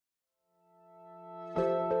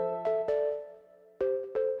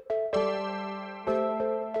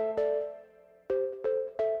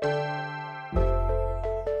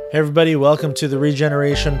Hey everybody, welcome to the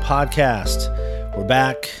Regeneration Podcast. We're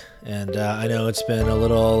back, and I know it's been a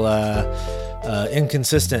little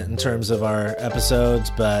inconsistent in terms of our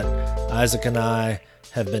episodes, but Isaac and I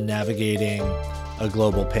have been navigating a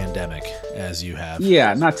global pandemic, as you have.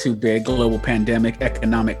 Yeah, not too big. Global pandemic,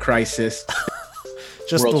 economic crisis,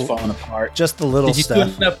 world's falling apart. Just the little stuff. Did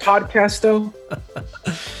you do a podcast, though?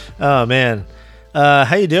 Oh, man.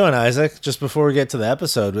 How you doing, Isaac? Just before we get to the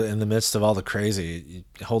episode, in the midst of all the crazy,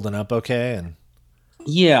 you holding up okay? And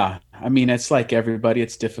yeah, I mean, it's like everybody.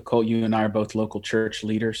 It's difficult. You and I are both local church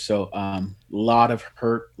leaders, so a lot of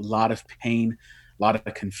hurt, a lot of pain, a lot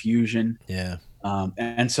of confusion. Yeah.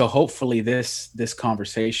 And so hopefully this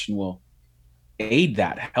conversation will aid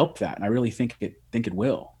that, help that. And I really think it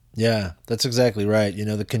will. Yeah, that's exactly right. You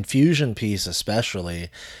know, the confusion piece, especially.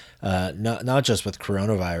 Not just with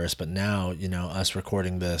coronavirus, but now, you know, us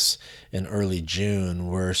recording this in early June,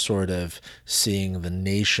 we're sort of seeing the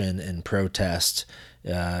nation in protest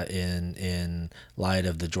in light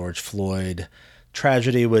of the George Floyd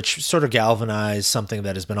tragedy, which sort of galvanized something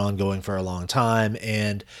that has been ongoing for a long time.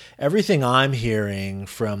 And everything I'm hearing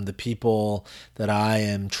from the people that I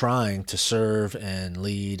am trying to serve and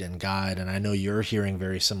lead and guide, and I know you're hearing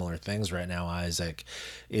very similar things right now, Isaac,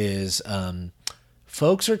 is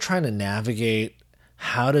folks are trying to navigate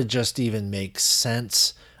how to just even make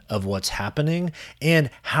sense of what's happening and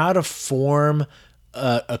how to form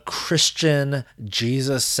a Christian,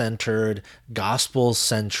 Jesus-centered,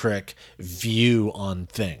 gospel-centric view on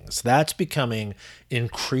things. That's becoming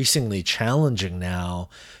increasingly challenging now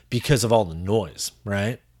because of all the noise,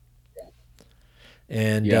 right?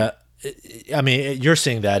 And Yeah. I mean, you're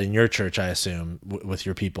seeing that in your church, I assume, with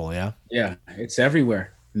your people, yeah? Yeah, it's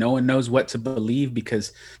everywhere. No one knows what to believe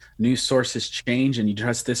because news sources change, and you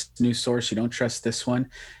trust this news source, you don't trust this one.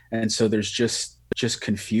 And so there's just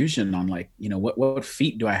confusion on, like, you know, what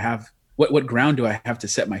feet do I have? What ground do I have to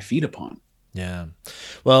set my feet upon? Yeah.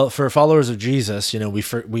 Well, for followers of Jesus, you know, we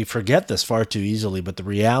forget this far too easily, but the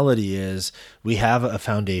reality is we have a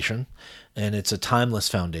foundation, and it's a timeless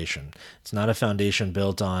foundation. It's not a foundation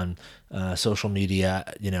built on social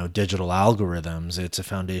media, you know, digital algorithms. It's a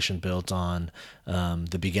foundation built on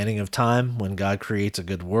the beginning of time, when God creates a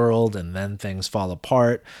good world, and then things fall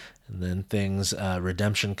apart. And then things,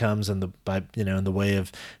 redemption comes in the way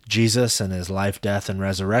of Jesus and his life, death, and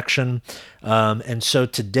resurrection. And so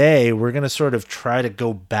today we're going to sort of try to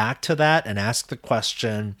go back to that and ask the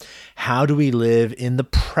question, how do we live in the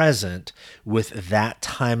present with that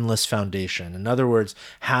timeless foundation? In other words,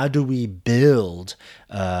 how do we build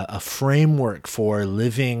a framework for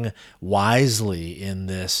living wisely in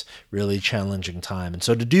this really challenging time? And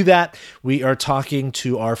so to do that, we are talking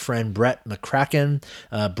to our friend Brett McCracken.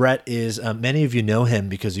 Brett is, many of you know him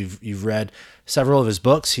because you've read several of his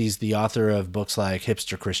books. He's the author of books like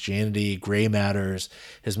Hipster Christianity, Gray Matters.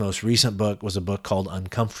 His most recent book was a book called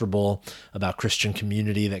Uncomfortable, about Christian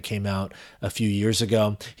community, that came out a few years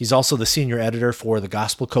ago. He's also the senior editor for the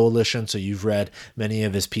Gospel Coalition, so you've read many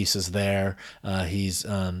of his pieces there. He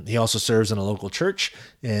also serves in a local church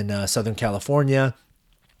in Southern California.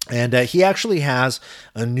 And he actually has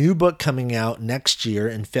a new book coming out next year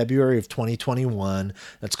in February of 2021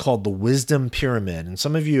 that's called The Wisdom Pyramid. And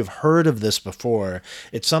some of you have heard of this before.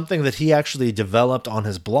 It's something that he actually developed on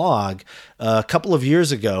his blog a couple of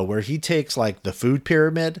years ago, where he takes like the food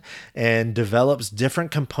pyramid and develops different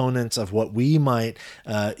components of what we might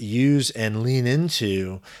use and lean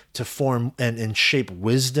into to form and shape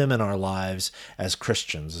wisdom in our lives as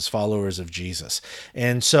Christians, as followers of Jesus.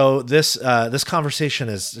 And so this conversation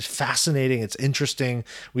is fascinating. It's interesting.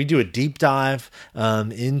 We do a deep dive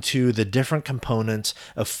into the different components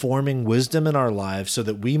of forming wisdom in our lives so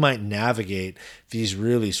that we might navigate these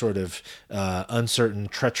really sort of uncertain,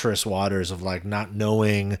 treacherous waters of like not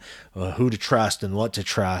knowing who to trust and what to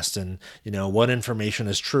trust, and you know what information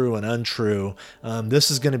is true and untrue.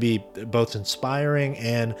 This is going to be both inspiring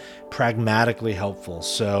and pragmatically helpful.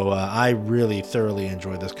 So I really thoroughly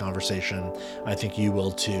enjoyed this conversation. I think you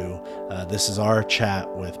will too. This is our chat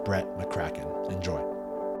with Brett McCracken. Enjoy.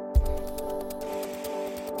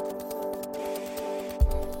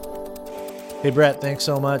 Hey, Brett, thanks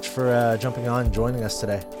so much for jumping on and joining us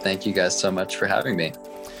today. Thank you guys so much for having me.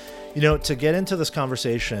 You know, to get into this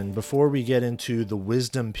conversation, before we get into the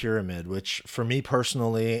wisdom pyramid, which for me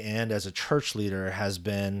personally and as a church leader has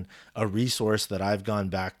been a resource that I've gone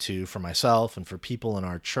back to for myself and for people in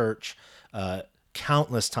our church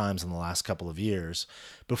countless times in the last couple of years.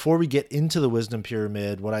 before we get into the wisdom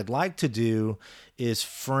pyramid, what I'd like to do is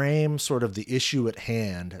frame sort of the issue at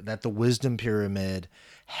hand that the wisdom pyramid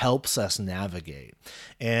helps us navigate.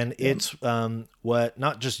 And it's what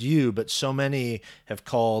not just you, but so many have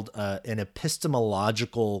called an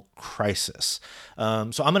epistemological crisis. So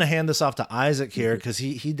I'm going to hand this off to Isaac here because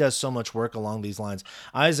he does so much work along these lines.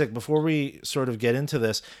 Isaac, before we sort of get into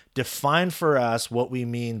this, define for us what we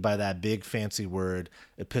mean by that big fancy word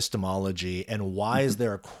epistemology, and why is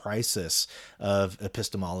there a crisis of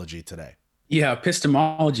epistemology today? Yeah,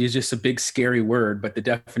 epistemology is just a big scary word, but the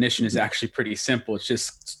definition is actually pretty simple. It's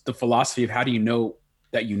just the philosophy of how do you know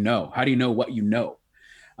that you know? How do you know what you know?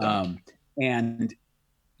 And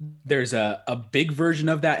there's a big version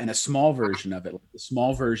of that and a small version of it. The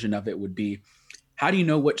small version of it would be, how do you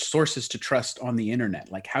know which sources to trust on the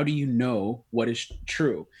internet? Like, how do you know what is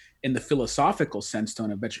true? In the philosophical sense, though,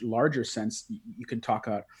 in a much larger sense, you can talk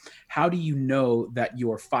about how do you know that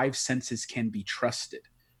your five senses can be trusted?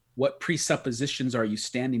 What presuppositions are you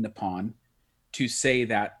standing upon to say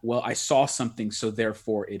that, well, I saw something, so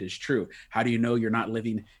therefore it is true? How do you know you're not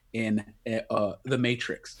living in the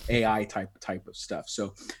Matrix, AI type of stuff?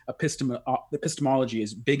 So epistemology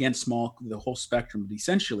is big and small, the whole spectrum. But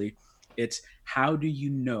essentially, it's how do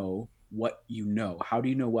you know what you know? How do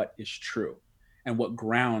you know what is true? And what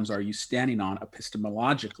grounds are you standing on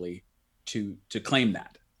epistemologically to claim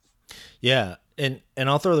that? Yeah. And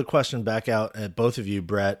I'll throw the question back out at both of you,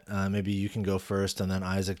 Brett. Maybe you can go first and then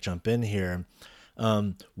Isaac jump in here.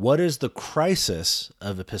 What is the crisis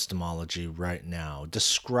of epistemology right now?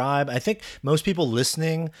 Describe, I think most people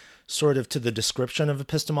listening sort of to the description of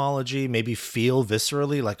epistemology maybe feel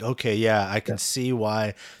viscerally like, okay, yeah, I can see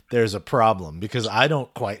why there's a problem, because I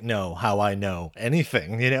don't quite know how I know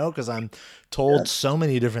anything, because I'm told so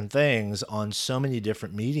many different things on so many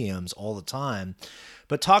different mediums all the time.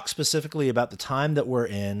 But talk specifically about the time that we're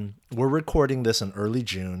in. We're recording this in early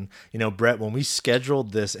June. Brett, when we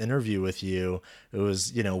scheduled this interview with you, it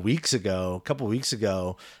was, a couple weeks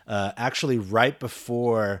ago, actually right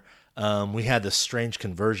before we had the strange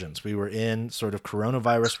conversions. We were in sort of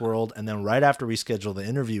coronavirus world. And then right after we scheduled the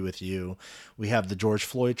interview with you, we have the George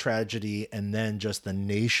Floyd tragedy, and then just the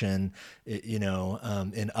nation,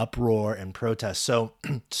 in uproar and protest. So,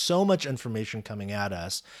 so much information coming at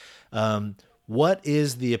us. What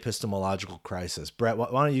is the epistemological crisis? Brett, why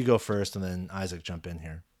don't you go first and then Isaac jump in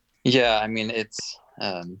here? Yeah, I mean,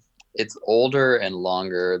 it's older and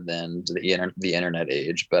longer than the internet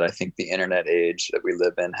age, but I think the internet age that we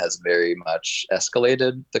live in has very much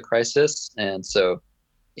escalated the crisis. And so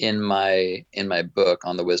in my book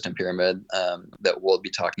on the wisdom pyramid, that we'll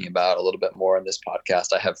be talking about a little bit more in this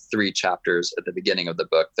podcast, I have 3 chapters at the beginning of the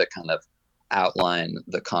book that kind of outline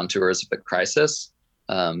the contours of the crisis.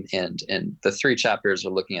 And the 3 chapters are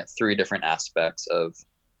looking at 3 different aspects of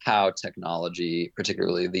how technology,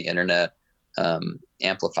 particularly the internet,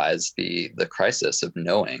 amplifies the crisis of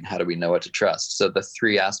knowing. How do we know what to trust? So the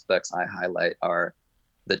 3 aspects I highlight are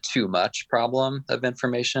the too much problem of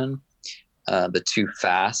information, the too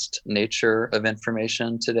fast nature of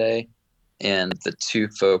information today, and the too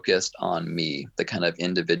focused on me, the kind of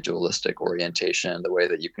individualistic orientation, the way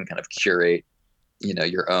that you can kind of curate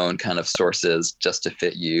your own kind of sources just to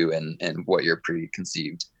fit you and what your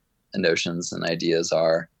preconceived notions and ideas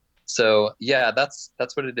are. So yeah, that's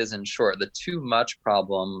what it is in short. The too much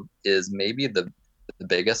problem is maybe the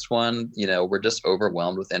biggest one. We're just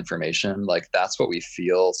overwhelmed with information. Like, that's what we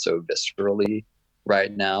feel so viscerally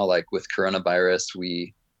right now. Like with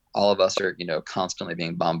coronavirus, all of us are, constantly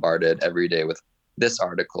being bombarded every day with this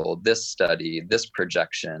article, this study, this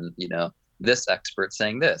projection, this expert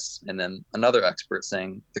saying this, and then another expert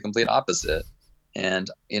saying the complete opposite. And,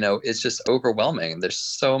 it's just overwhelming. There's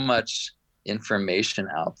so much information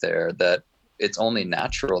out there that it's only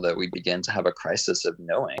natural that we begin to have a crisis of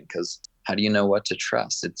knowing, because how do you know what to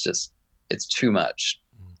trust? It's too much.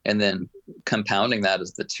 And then compounding that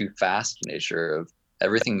is the too fast nature of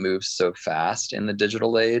everything moves so fast in the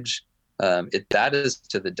digital age. That is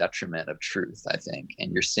to the detriment of truth, I think.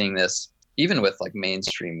 And you're seeing this even with like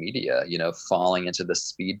mainstream media, falling into the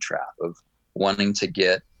speed trap of wanting to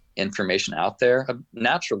get information out there.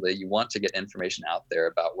 Naturally, you want to get information out there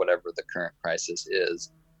about whatever the current crisis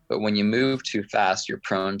is. But when you move too fast, you're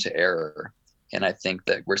prone to error. And I think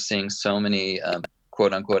that we're seeing so many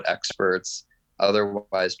quote unquote experts,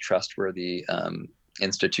 otherwise trustworthy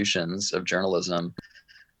institutions of journalism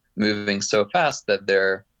moving so fast that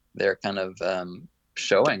they're kind of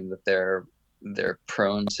showing that they're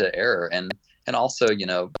prone to error, and also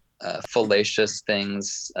fallacious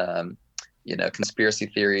things, conspiracy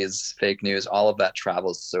theories, fake news, all of that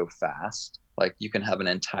travels so fast. Like, you can have an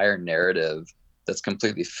entire narrative that's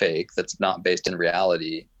completely fake, that's not based in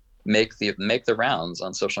reality, make the rounds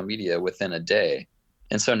on social media within a day.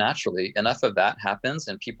 And so naturally enough of that happens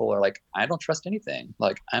and people are like, I don't trust anything.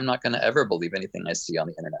 Like, I'm not going to ever believe anything I see on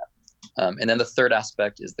the internet. And then the third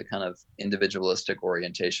aspect is the kind of individualistic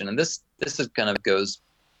orientation. And this is kind of goes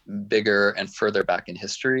bigger and further back in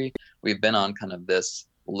history. We've been on kind of this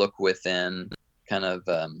look within kind of,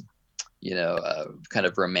 kind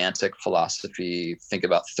of romantic philosophy. Think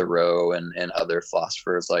about Thoreau and other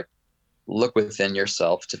philosophers, like, look within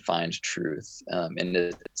yourself to find truth. And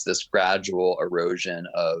it's this gradual erosion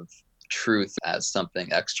of truth as something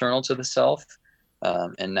external to the self.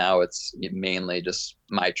 And now it's mainly just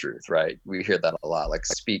my truth, right? We hear that a lot, like,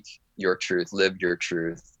 speak your truth, live your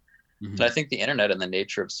truth. Mm-hmm. And I think the internet and the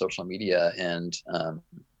nature of social media and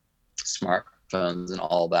smartphones and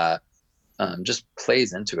all that just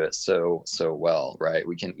plays into it so well, right?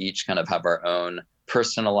 We can each kind of have our own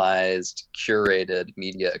personalized, curated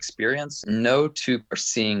media experience. No two are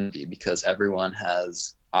seeing because everyone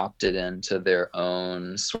has opted into their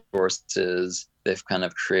own sources. They've kind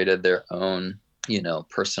of created their own,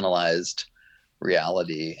 personalized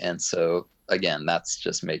reality. And so again, that's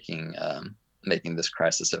just making this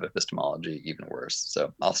crisis of epistemology even worse.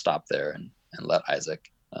 So I'll stop there and let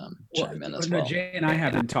Isaac chime in as well. Jay and I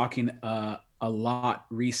have been talking a lot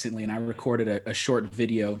recently, and I recorded a short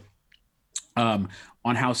video on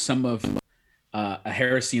how some of a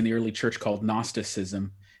heresy in the early church called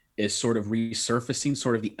Gnosticism is sort of resurfacing,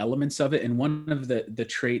 sort of the elements of it. And one of the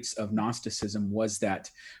traits of Gnosticism was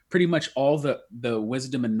that pretty much all the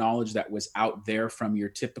wisdom and knowledge that was out there from your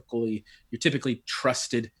typically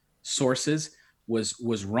trusted sources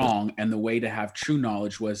was wrong. And the way to have true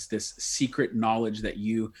knowledge was this secret knowledge that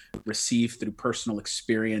you receive through personal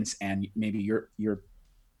experience and maybe your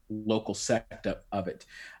local sect of it.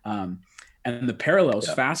 And the parallel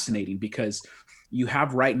is fascinating because you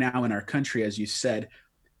have right now in our country, as you said,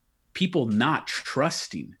 people not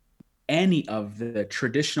trusting any of the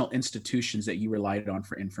traditional institutions that you relied on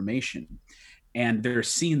for information. And they're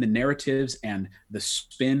seeing the narratives and the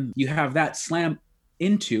spin. You have that slam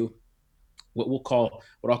into what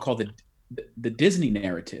I'll call the Disney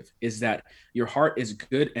narrative, is that your heart is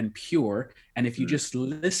good and pure. And if you just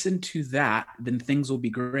listen to that, then things will be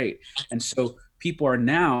great. And so people are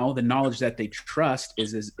now, the knowledge that they trust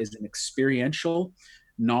is an experiential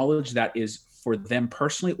knowledge that is for them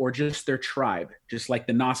personally or just their tribe. Just like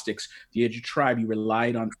the Gnostics, you had your tribe, you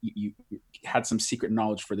relied on, you had some secret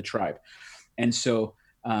knowledge for the tribe. And so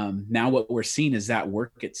now what we're seeing is that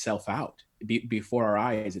work itself out before our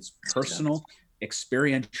eyes. It's personal,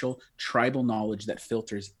 experiential, tribal knowledge that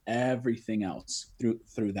filters everything else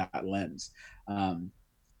through that lens. And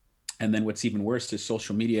then what's even worse is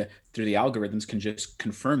social media through the algorithms can just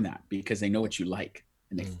confirm that because they know what you like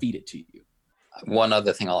and they feed it to you. One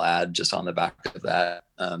other thing I'll add just on the back of that,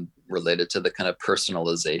 related to the kind of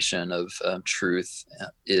personalization of truth,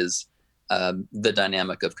 is the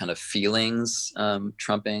dynamic of kind of feelings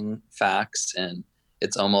trumping facts. And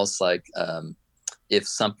it's almost like if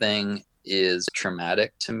something is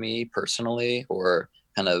traumatic to me personally or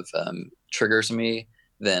kind of triggers me,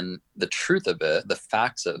 then the truth of it, the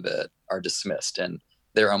facts of it, are dismissed and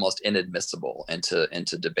they're almost inadmissible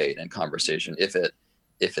into debate and conversation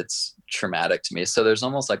if it's traumatic to me. So there's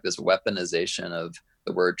almost like this weaponization of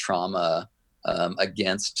the word trauma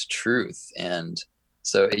against truth. And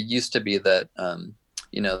so it used to be that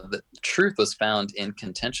the truth was found in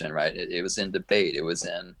contention, right? It was in debate. It was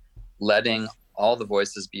in letting all the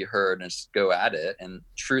voices be heard and just go at it, and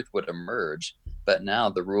truth would emerge. But now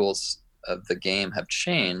the rules of the game have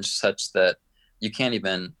changed such that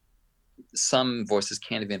some voices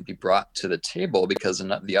can't even be brought to the table because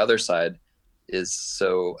the other side is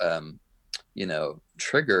so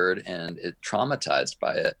triggered and traumatized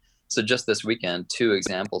by it. So just this weekend, 2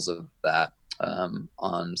 examples of that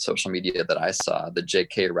on social media that I saw. The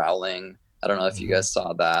J.K. Rowling, I don't know if you guys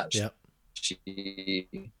saw that. Yeah. She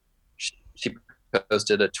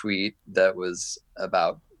posted a tweet that was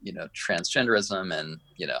about transgenderism, and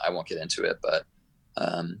I won't get into it, but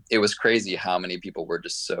it was crazy how many people were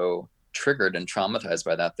just so triggered and traumatized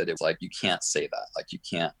by that it was like, you can't say that, like, you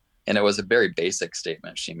can't. And it was a very basic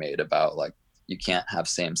statement she made about, like, you can't have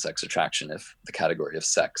same-sex attraction if the category of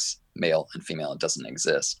sex, male and female, doesn't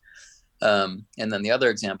exist. And then the other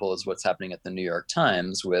example is what's happening at the New York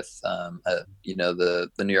Times with the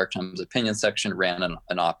New York Times opinion section ran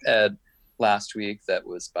an op-ed last week that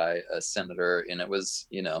was by a senator, and it was,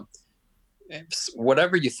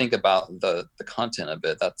 whatever you think about the content of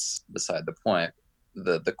it, that's beside the point.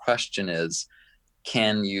 The question is,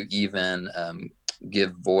 can you even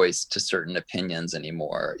give voice to certain opinions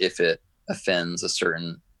anymore if it offends a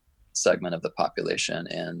certain segment of the population,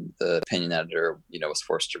 and the opinion editor, was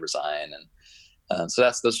forced to resign. And so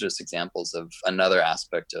those are just examples of another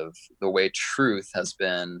aspect of the way truth has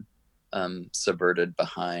been subverted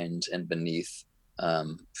behind and beneath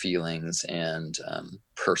feelings and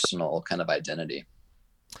personal kind of identity.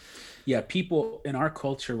 Yeah, people in our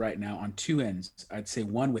culture right now on two ends, I'd say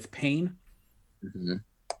one with pain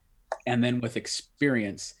and then with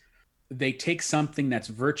experience, they take something that's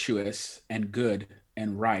virtuous and good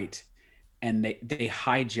and right, and they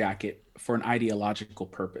hijack it for an ideological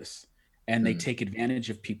purpose. And they take advantage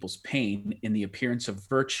of people's pain in the appearance of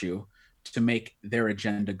virtue to make their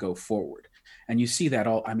agenda go forward. And you see that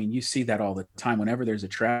all the time. Whenever there's a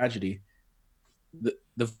tragedy,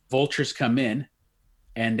 the vultures come in,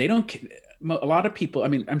 and they don't, a lot of people, I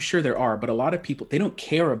mean, I'm sure there are, but a lot of people, they don't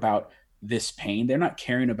care about this pain. They're not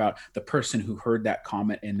caring about the person who heard that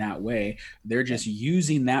comment in that way. They're just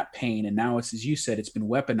using that pain. And now it's, as you said, it's been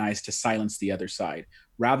weaponized to silence the other side,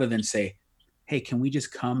 rather than say, hey, can we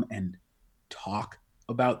just come and talk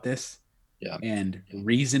about this and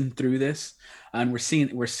reason through this? And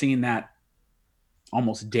we're seeing that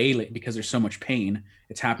almost daily, because there's so much pain.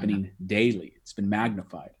 It's happening daily. It's been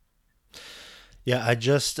magnified. Yeah, I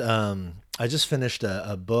just finished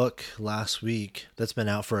a book last week that's been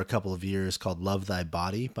out for a couple of years called Love Thy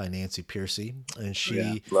Body by Nancy Pearcey. And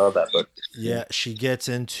she love that book. Yeah, she gets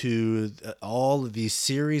into all of these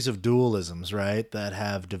series of dualisms, right, that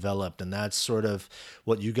have developed. And that's sort of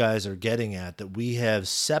what you guys are getting at, that we have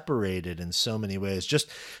separated in so many ways. Just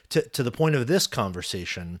to the point of this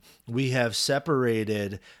conversation, we have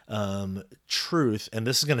separated truth, and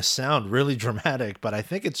this is going to sound really dramatic, but I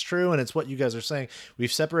think it's true, and it's what you guys are saying.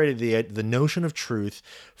 We've separated the notion of truth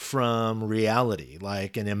from reality,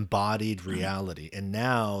 like an embodied reality. And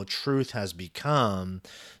now truth has become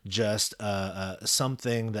just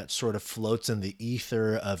something that sort of floats in the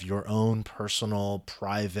ether of your own personal,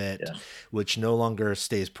 private, which no longer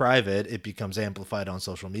stays private. It becomes amplified on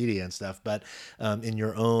social media and stuff, but in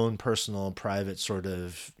your own personal, private sort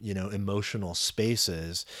of, emotional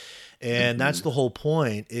spaces. And that's the whole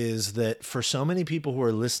point, is that for so many people who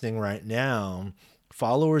are listening right now,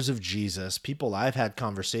 followers of Jesus, people I've had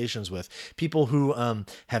conversations with, people who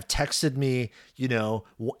have texted me,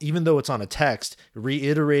 even though it's on a text,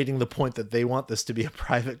 reiterating the point that they want this to be a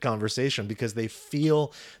private conversation, because they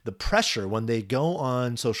feel the pressure when they go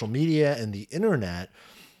on social media and the internet.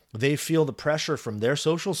 They feel the pressure from their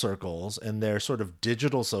social circles and their sort of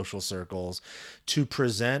digital social circles to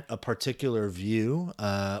present a particular view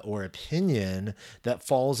or opinion that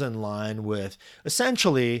falls in line with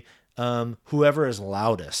essentially whoever is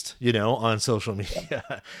loudest, on social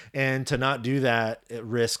media. And to not do that, it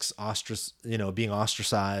risks being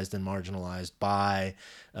ostracized and marginalized by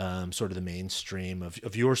sort of the mainstream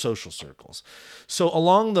of your social circles. So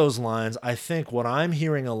along those lines, I think what I'm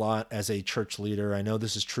hearing a lot as a church leader, I know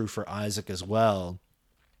this is true for Isaac as well,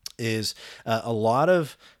 is a lot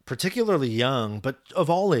of particularly young, but of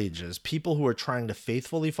all ages, people who are trying to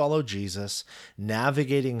faithfully follow Jesus,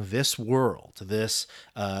 navigating this world. This,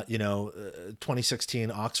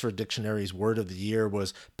 2016 Oxford Dictionary's word of the year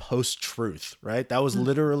was post-truth, right? That was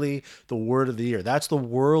literally the word of the year. That's the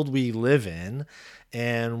world we live in.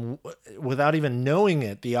 And without even knowing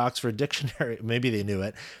it, the Oxford Dictionary, maybe they knew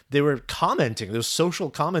it, they were commenting. There was social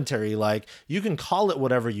commentary like, you can call it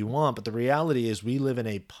whatever you want, but the reality is we live in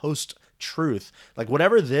a post-truth. Like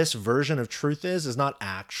whatever this version of truth is not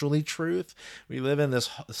actually truth. We live in this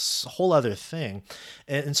whole other thing.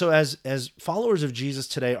 And so as followers of Jesus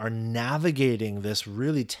today are navigating this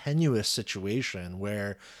really tenuous situation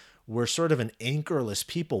where we're sort of an anchorless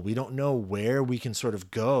people. We don't know where we can sort of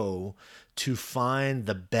go to find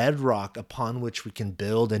the bedrock upon which we can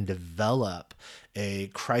build and develop a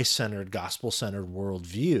Christ-centered, gospel-centered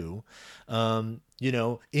worldview.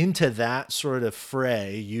 Into that sort of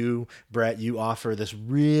fray, you, Brett, you offer this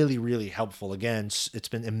really, really helpful, again, it's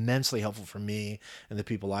been immensely helpful for me and the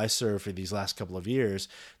people I serve for these last couple of years,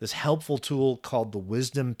 this helpful tool called the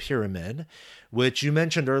Wisdom Pyramid, which you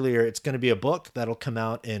mentioned earlier. It's going to be a book that'll come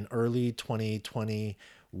out in early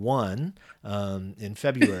 2021 in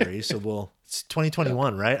February. So it's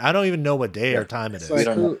 2021, right? I don't even know what day or time it is. We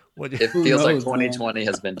don't know. It feels like 2020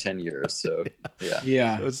 has been 10 years. So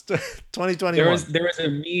yeah. So it's 2021. There was a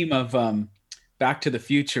meme of Back to the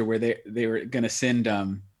Future where they were going to send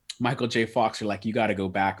Michael J. Fox. They're like, you got to go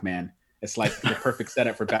back, man. It's like the perfect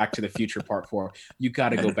setup for Back to the Future Part 4. You got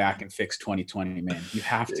to go back and fix 2020, man. You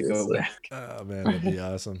have to go back. Oh man, that'd be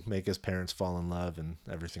awesome. Make his parents fall in love and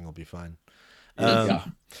everything will be fine. Yeah.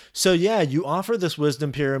 So yeah, you offer this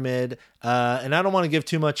wisdom pyramid, and I don't want to give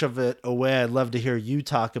too much of it away. I'd love to hear you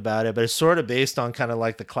talk about it, but it's sort of based on kind of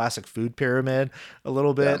like the classic food pyramid a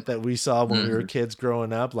little bit that we saw when we were kids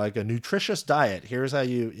growing up, like a nutritious diet. Here's how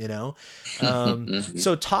you know.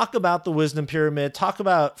 So talk about the wisdom pyramid.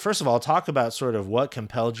 First of all, talk about sort of what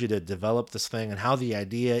compelled you to develop this thing and how the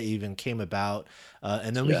idea even came about,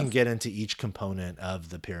 and then we can get into each component of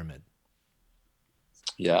the pyramid.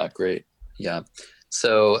 Yeah, great. Yeah.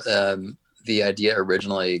 So the idea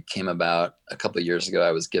originally came about a couple of years ago.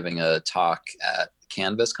 I was giving a talk at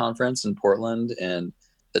Canvas conference in Portland, and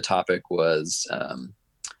the topic was,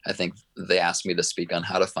 I think they asked me to speak on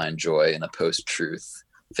how to find joy in a post-truth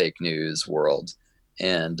fake news world.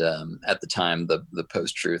 And at the time, the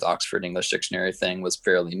post-truth Oxford English Dictionary thing was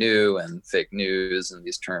fairly new, and fake news and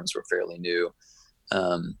these terms were fairly new.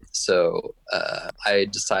 So I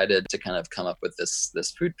decided to kind of come up with this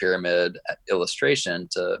food pyramid illustration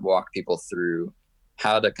to walk people through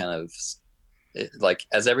how to kind of, like,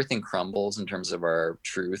 as everything crumbles in terms of our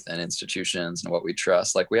truth and institutions and what we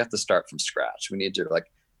trust, like we have to start from scratch. We need to like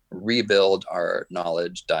rebuild our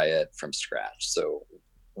knowledge diet from scratch. So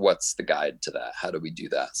what's the guide to that? How do we do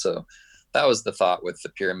that? So that was the thought with the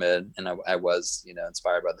pyramid. And I was,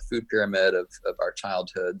 inspired by the food pyramid of our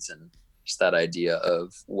childhoods, and just that idea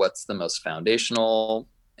of what's the most foundational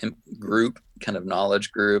group, kind of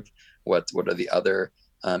knowledge group, what are the other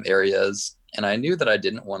areas. And I knew that I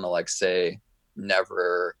didn't want to like say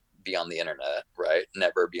never be on the internet, right?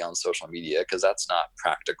 Never be on social media, because that's not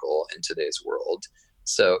practical in today's world.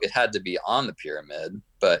 So it had to be on the pyramid,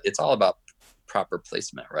 but it's all about proper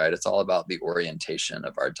placement, right? It's all about the orientation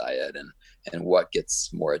of our diet and what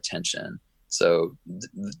gets more attention. So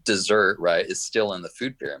dessert, right, is still in the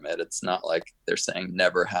food pyramid. It's not like they're saying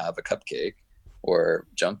never have a cupcake or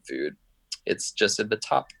junk food. It's just at the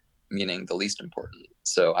top, meaning the least important.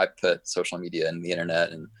 So I put social media and the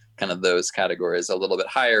internet and kind of those categories a little bit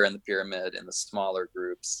higher in the pyramid, and the smaller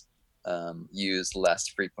groups used less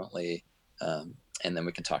frequently. And then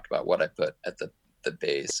we can talk about what I put at the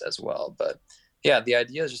base as well. But yeah, the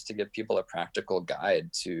idea is just to give people a practical guide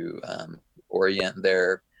to orient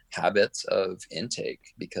their habits of intake,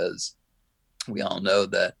 because we all know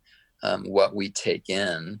that what we take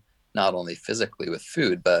in, not only physically with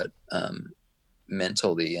food, but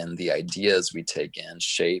mentally, and the ideas we take in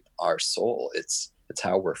shape our soul. It's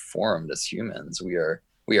how we're formed as humans. We are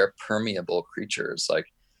permeable creatures. Like,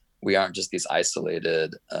 we aren't just these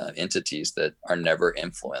isolated entities that are never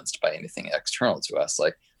influenced by anything external to us.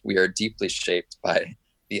 Like, we are deeply shaped by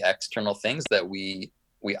the external things that we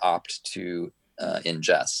opt to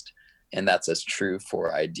ingest. And that's as true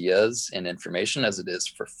for ideas and information as it is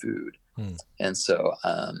for food. And so,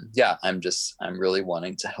 I'm really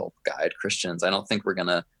wanting to help guide Christians. I don't think we're going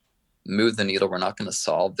to move the needle. We're not going to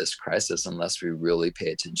solve this crisis unless we really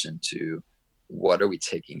pay attention to what are we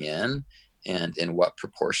taking in and in what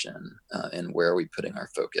proportion, and where are we putting our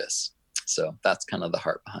focus. So that's kind of the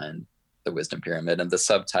heart behind the wisdom pyramid. And the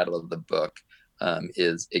subtitle of the book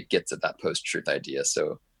is it gets at that post-truth idea.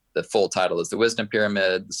 So the full title is The Wisdom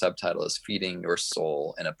Pyramid. The subtitle is Feeding Your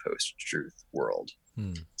Soul in a Post-Truth World.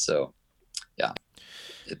 So yeah,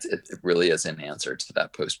 it really is an answer to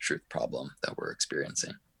that post-truth problem that we're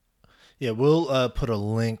experiencing. Yeah, we'll put a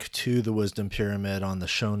link to the Wisdom Pyramid on the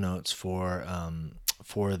show notes for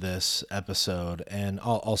this episode. And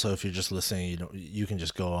also, if you're just listening, you can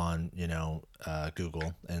just go on,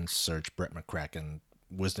 Google and search Brett McCracken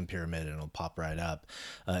Wisdom Pyramid, and it'll pop right up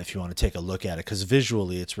if you want to take a look at it, because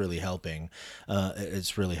visually it's really helping.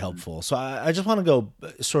 It's really helpful. So I just want to go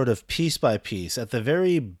sort of piece by piece. At the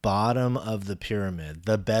very bottom of the pyramid,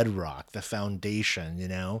 the bedrock, the foundation,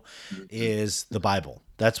 is the Bible.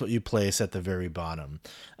 That's what you place at the very bottom.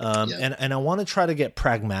 And I want to try to get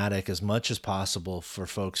pragmatic as much as possible for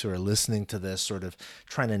folks who are listening to this, sort of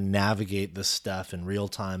trying to navigate this stuff in real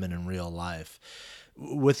time and in real life.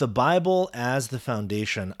 With the Bible as the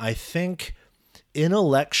foundation, I think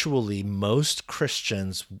intellectually most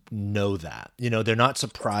Christians know that. They're not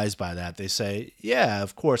surprised by that. They say, yeah,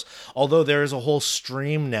 of course. Although there is a whole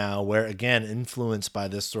stream now where, again, influenced by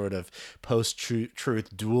this sort of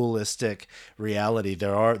post-truth dualistic reality,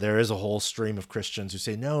 there is a whole stream of Christians who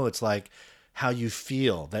say, no, it's like how you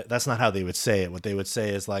feel. That's not how they would say it. What they would say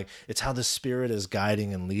is like, it's how the Spirit is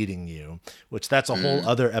guiding and leading you, which that's a whole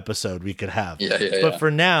other episode we could have. But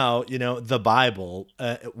for now, the Bible,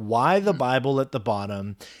 why the Bible at the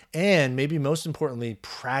bottom? And maybe most importantly,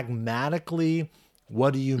 pragmatically,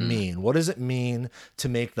 what do you mean? What does it mean to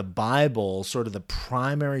make the Bible sort of the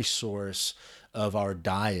primary source of our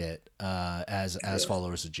diet as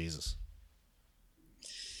followers of Jesus?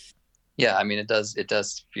 Yeah, I mean, it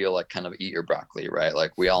does feel like kind of eat your broccoli, right?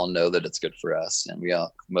 Like we all know that it's good for us, and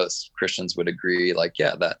most Christians would agree, like,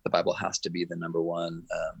 yeah, that the Bible has to be the number one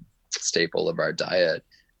staple of our diet.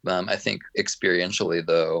 I think experientially,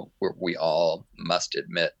 though, we all must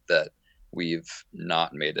admit that we've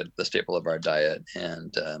not made it the staple of our diet,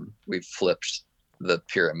 and we've flipped the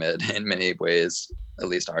pyramid in many ways. At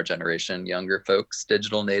least our generation, younger folks,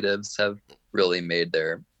 digital natives, have really made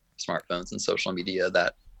their smartphones and social media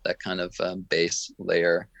that kind of base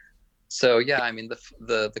layer. So yeah, I mean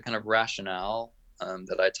the kind of rationale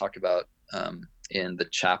that I talk about in the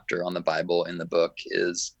chapter on the Bible in the book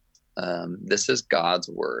is this is God's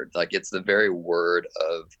word. Like it's the very word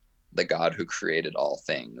of the God who created all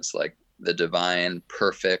things, like the divine,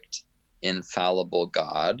 perfect, infallible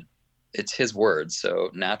God. It's his word. So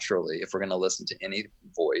naturally, if we're going to listen to any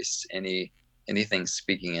voice, anything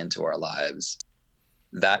speaking into our lives,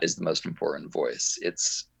 that is the most important voice.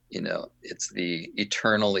 It's the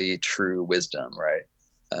eternally true wisdom, right?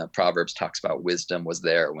 Proverbs talks about wisdom was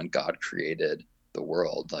there when God created the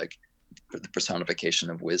world, like the personification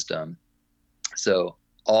of wisdom. So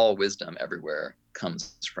all wisdom everywhere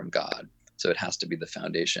comes from God. So it has to be the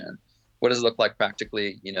foundation. What does it look like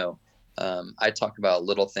practically? I talk about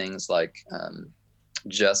little things like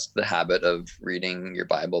just the habit of reading your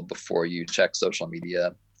Bible before you check social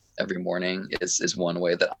media every morning is one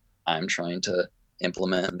way that I'm trying to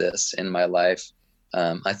implement this in my life.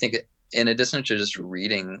 I think in addition to just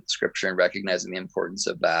reading scripture and recognizing the importance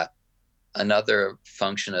of that, another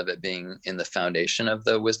function of it being in the foundation of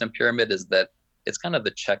the wisdom pyramid is that it's kind of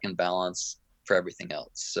the check and balance for everything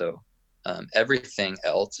else. So everything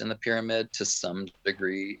else in the pyramid to some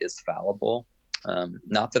degree is fallible.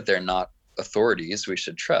 Not that they're not authorities we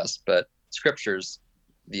should trust, but scripture's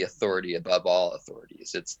the authority above all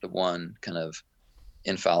authorities. It's the one kind of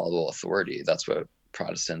infallible authority. That's what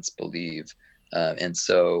Protestants believe. And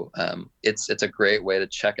so it's a great way to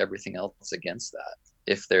check everything else against that.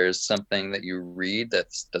 If there's something that you read that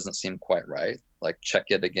doesn't seem quite right, like check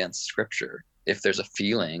it against scripture. If there's a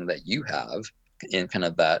feeling that you have in kind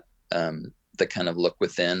of that, the kind of look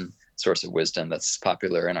within source of wisdom that's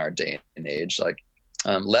popular in our day and age, like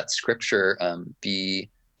let scripture be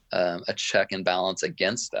a check and balance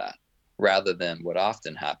against that, rather than what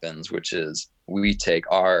often happens, which is we take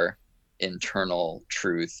our internal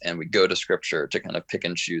truth and we go to scripture to kind of pick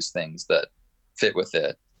and choose things that fit with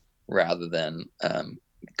it, rather than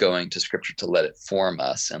going to scripture to let it form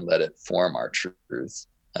us and let it form our truth.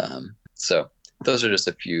 So those are just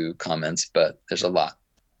a few comments, but there's a lot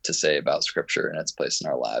to say about scripture and its place in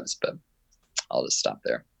our lives, but I'll just stop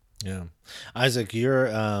there. Yeah. Isaac, you're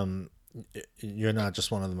not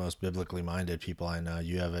just one of the most biblically minded people I know.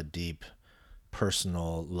 You have a deep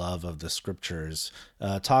personal love of the scriptures.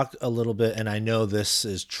 Talk a little bit, and I know this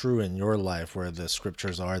is true in your life, where the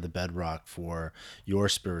scriptures are the bedrock for your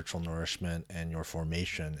spiritual nourishment and your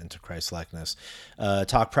formation into Christ-likeness.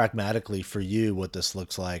 Talk pragmatically for you what this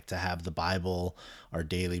looks like to have the Bible, our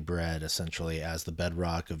daily bread, essentially as the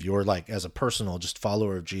bedrock of your, like, as a personal, just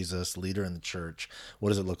follower of Jesus, leader in the church. What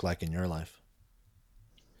does it look like in your life?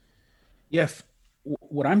 Yeah,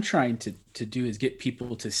 what I'm trying to do is get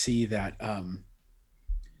people to see that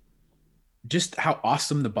just how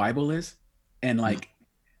awesome the Bible is, and like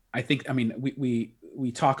I think, I mean,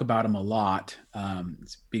 we talk about him a lot,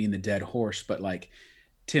 it's beating the dead horse, but like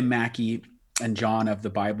Tim Mackey and John of the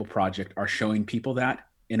Bible Project are showing people that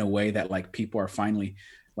in a way that like people are finally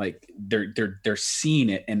like they're seeing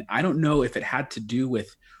it. And I don't know if it had to do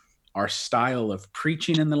with our style of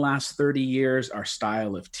preaching in the last 30 years, our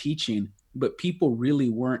style of teaching, but people really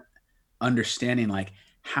weren't understanding like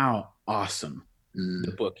how awesome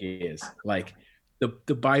the book is. Like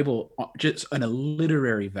the Bible, just on a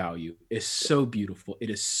literary value, is so beautiful. It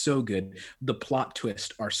is so good. The plot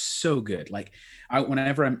twists are so good. Like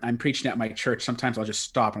whenever I'm preaching at my church, sometimes I'll just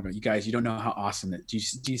stop and go, "You guys, you don't know how awesome that. Do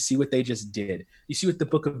you see what they just did? You see what the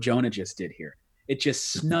book of Jonah just did here? It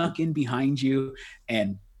just snuck in behind you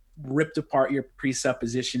and ripped apart your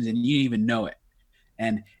presuppositions, and you didn't even know it."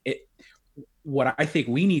 And what I think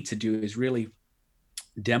we need to do is really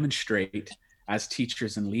demonstrate as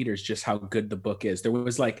teachers and leaders just how good the book is. There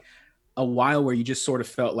was like a while where you just sort of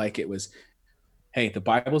felt like it was, hey, the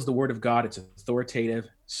Bible's the word of God, it's authoritative,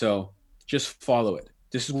 so just follow it.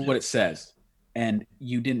 This is what it says. And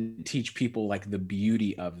you didn't teach people like the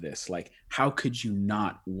beauty of this. Like, how could you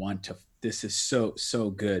not want to? This is so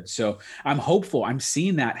good. So I'm hopeful. I'm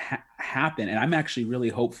seeing that happen. And I'm actually really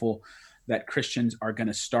hopeful that Christians are going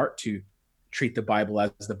to start to treat the Bible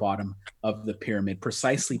as the bottom of the pyramid,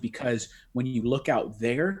 precisely because when you look out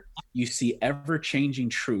there, you see ever-changing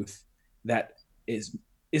truth that is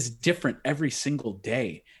is different every single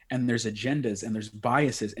day, and there's agendas and there's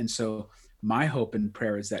biases. And so my hope and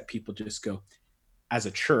prayer is that people just go, as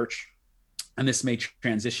a church, and this may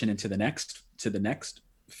transition into the next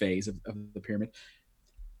phase of the pyramid.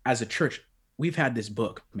 As a church, we've had this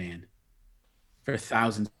book, man, for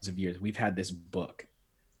thousands of years. We've had this book,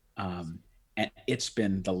 and it's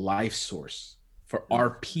been the life source for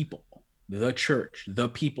our people, the church, the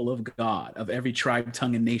people of God, of every tribe,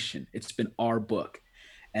 tongue, and nation. It's been our book,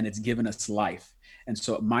 and it's given us life. And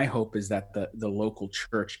so my hope is that the local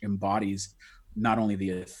church embodies not only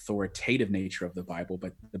the authoritative nature of the Bible,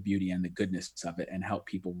 but the beauty and the goodness of it, and help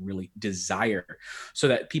people really desire, so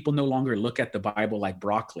that people no longer look at the Bible like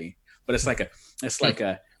broccoli, but it's like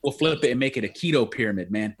we'll flip it and make it a keto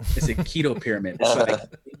pyramid, man. It's a keto pyramid. It's like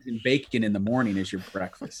bacon in the morning is your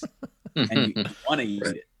breakfast, and you want to eat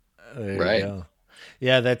it. Right.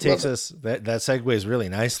 Yeah, that takes us that segues really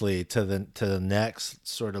nicely to the next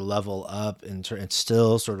sort of level up, and it's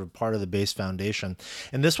still sort of part of the base foundation.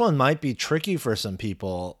 And this one might be tricky for some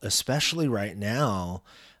people, especially right now,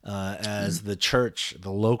 as the church,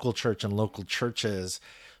 the local church, and local churches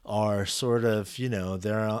are sort of,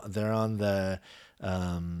 they're on the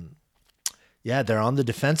they're on the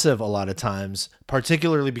defensive a lot of times,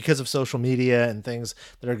 particularly because of social media and things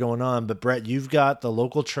that are going on. But Brett, you've got the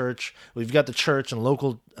local church, we've got the church and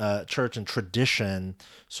local church and tradition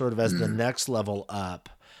sort of as the next level up.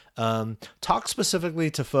 Talk specifically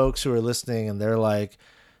to folks who are listening and they're like,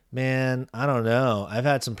 man, I don't know. I've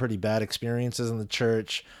had some pretty bad experiences in the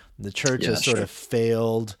church. The church has sort of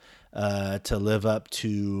failed to live up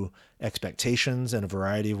to expectations in a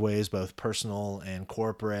variety of ways, both personal and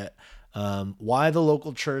corporate. Why the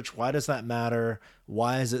local church? Why does that matter?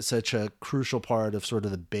 Why is it such a crucial part of sort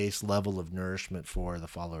of the base level of nourishment for the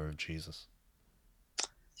follower of Jesus?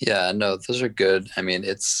 Yeah, no, those are good. I mean,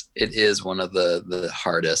 it is one of the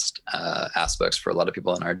hardest aspects for a lot of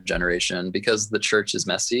people in our generation, because the church is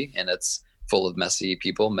messy and it's full of messy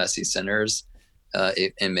people, messy sinners.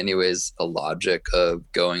 In many ways, the logic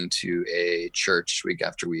of going to a church week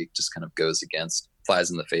after week just kind of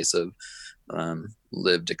flies in the face of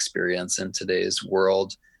lived experience in today's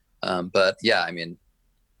world. But yeah, I mean,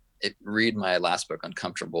 read my last book,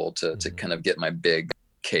 Uncomfortable, to kind of get my big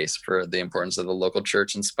case for the importance of the local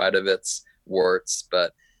church in spite of its warts.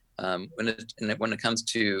 But when it comes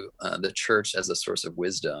to the church as a source of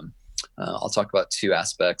wisdom, I'll talk about two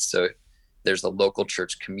aspects. So there's the local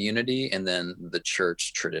church community and then the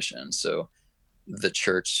church tradition. So the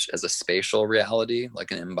church as a spatial reality, like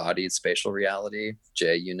an embodied spatial reality.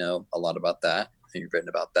 Jay, you know a lot about that. You've written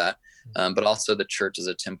about that. But also the church as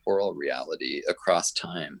a temporal reality across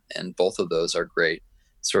time. And both of those are great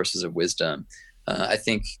sources of wisdom. I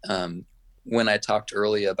think when I talked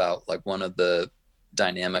earlier about like one of the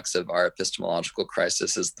dynamics of our epistemological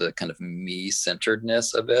crisis is the kind of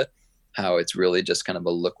me-centeredness of it, how it's really just kind of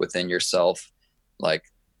a look within yourself, like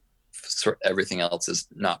everything else is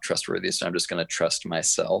not trustworthy, so I'm just going to trust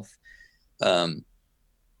myself.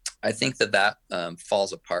 I think that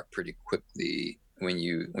falls apart pretty quickly when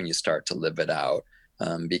you start to live it out,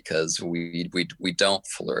 because we don't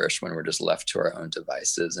flourish when we're just left to our own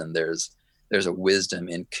devices. And there's a wisdom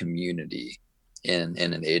in community in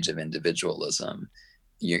an age of individualism.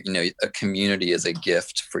 You know, a community is a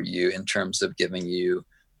gift for you in terms of giving you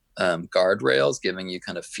guardrails, giving you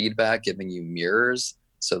kind of feedback, giving you mirrors,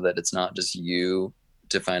 so that it's not just you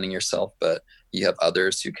defining yourself, but you have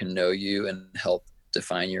others who can know you and help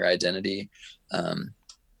define your identity.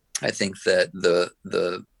 I think that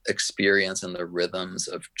the experience and the rhythms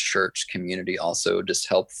of church community also just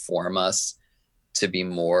help form us to be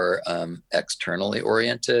more externally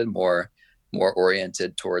oriented, more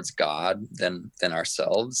oriented towards God than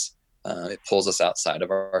ourselves. It pulls us outside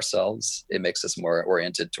of ourselves. It makes us more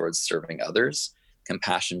oriented towards serving others,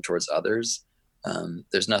 compassion towards others.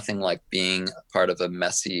 There's nothing like being part of a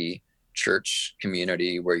messy church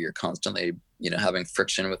community where you're constantly, having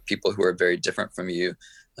friction with people who are very different from you,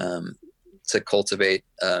 to cultivate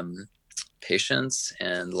patience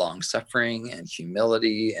and long suffering and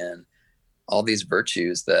humility and all these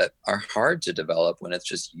virtues that are hard to develop when it's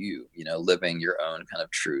just you, living your own kind of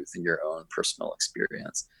truth and your own personal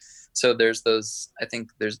experience. So those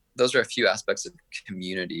are a few aspects of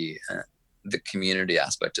community, the community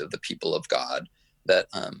aspect of the people of God that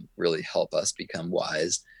really help us become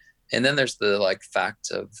wise. And then there's the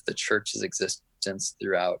fact of the church's existence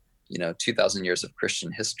throughout, 2000 years of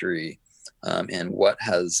Christian history. And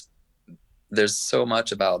there's so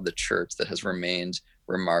much about the church that has remained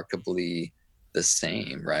remarkably the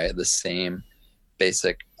same, right? The same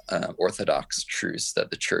basic orthodox truths that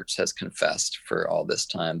the church has confessed for all this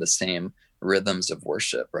time, the same rhythms of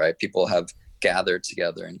worship, right? People have gathered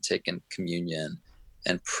together and taken communion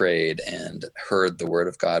and prayed and heard the word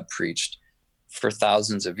of God preached for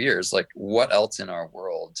thousands of years. Like, what else in our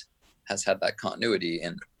world has had that continuity?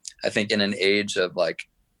 And I think in an age of like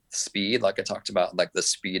speed, like I talked about, like the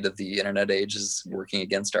speed of the internet age is working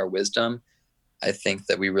against our wisdom. I think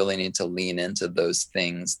that we really need to lean into those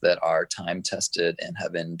things that are time tested and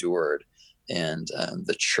have endured. And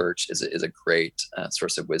the church is a great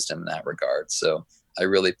source of wisdom in that regard. So I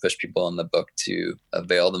really push people in the book to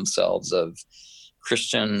avail themselves of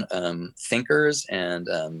Christian thinkers and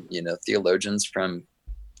theologians from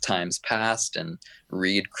times past, and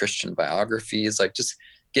read Christian biographies. Like, just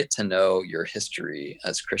get to know your history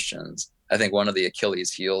as Christians. I think one of the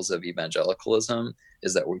Achilles heels of evangelicalism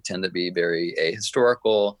is that we tend to be very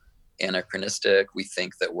ahistorical, anachronistic. We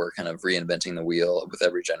think that we're kind of reinventing the wheel with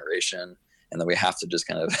every generation, and that we have to just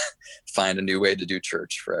kind of find a new way to do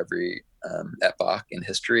church for every epoch in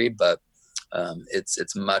history. But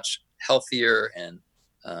it's much healthier and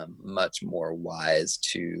much more wise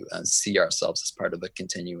to see ourselves as part of a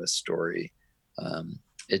continuous story.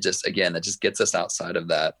 It just gets us outside of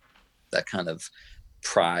that kind of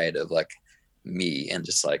pride of like me, and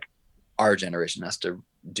just like our generation has to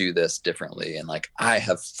do this differently, and like I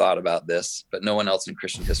have thought about this, but no one else in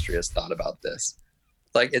Christian history has thought about this.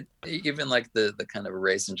 Like, it, even like the kind of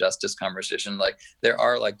race and justice conversation, like there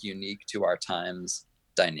are like unique to our times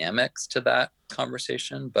dynamics to that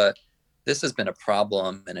conversation, but this has been a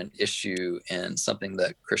problem and an issue and something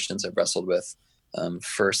that Christians have wrestled with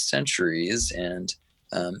for centuries. And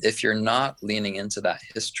if you're not leaning into that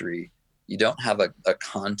history, you don't have a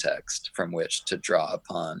context from which to draw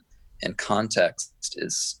upon. And context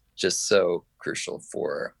is just so crucial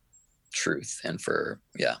for truth and for,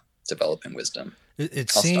 developing wisdom.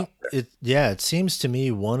 It seems to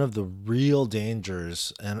me one of the real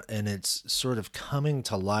dangers, and it's sort of coming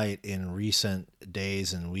to light in recent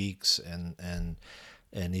days and weeks and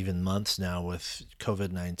even months now with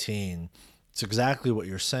COVID-19. It's exactly what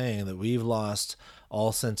you're saying, that we've lost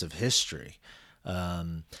all sense of history.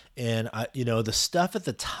 And the stuff at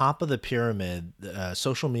the top of the pyramid,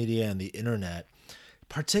 social media and the internet,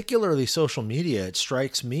 particularly social media, it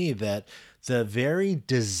strikes me that the very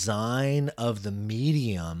design of the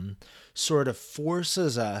medium sort of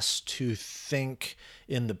forces us to think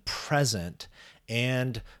in the present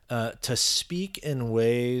and to speak in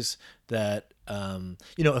ways that,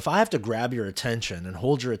 if I have to grab your attention and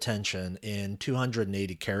hold your attention in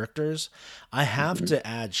 280 characters, I have to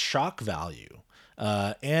add shock value.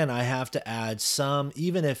 And I have to add some,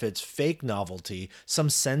 even if it's fake novelty,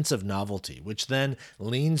 some sense of novelty, which then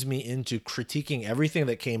leans me into critiquing everything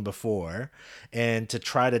that came before, and to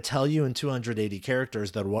try to tell you in 280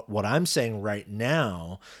 characters that what I'm saying right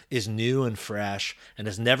now is new and fresh and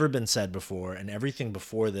has never been said before, and everything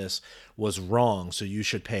before this was wrong, so you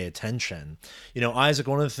should pay attention. Isaac,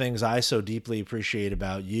 one of the things I so deeply appreciate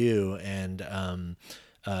about you and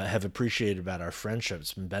have appreciated about our friendship,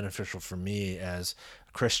 it's been beneficial for me as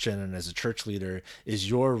a Christian and as a church leader, is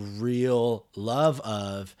your real love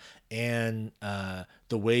of and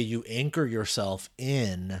the way you anchor yourself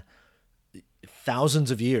in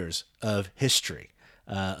thousands of years of history,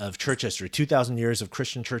 of church history, 2,000 years of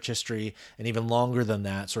Christian church history, and even longer than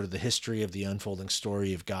that, sort of the history of the unfolding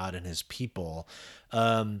story of God and his people.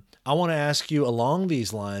 I want to ask you along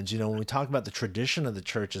these lines, when we talk about the tradition of the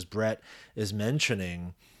church, as Brett is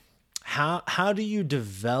mentioning, how do you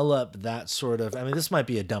develop that sort of, this might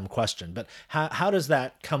be a dumb question, but how does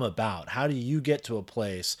that come about? How do you get to a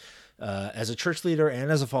place as a church leader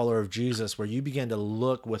and as a follower of Jesus where you begin to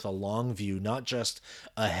look with a long view, not just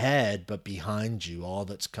ahead, but behind you, all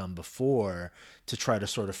that's come before, to try to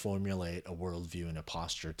sort of formulate a worldview and a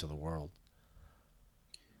posture to the world?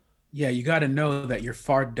 Yeah, you got to know that you're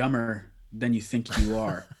far dumber than you think you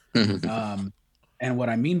are. And what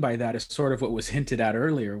I mean by that is sort of what was hinted at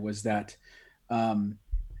earlier, was that,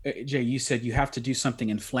 Jay, you said you have to do something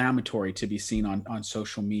inflammatory to be seen on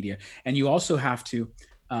social media. And you also have to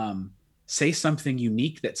say something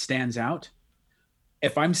unique that stands out.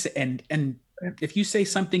 And if you say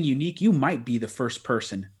something unique, you might be the first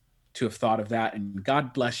person to have thought of that, and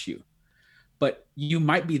God bless you. But you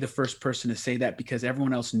might be the first person to say that because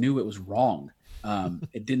everyone else knew it was wrong.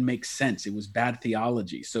 It didn't make sense. It was bad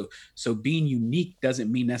theology. So being unique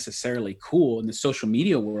doesn't mean necessarily cool. In the social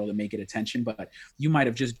media world, it may get attention, but you might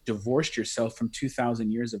have just divorced yourself from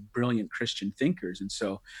 2,000 years of brilliant Christian thinkers. And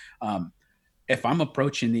so if I'm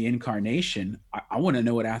approaching the incarnation, I want to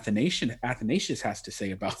know what Athanasius has to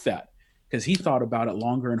say about that, because he thought about it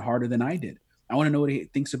longer and harder than I did. I want to know what he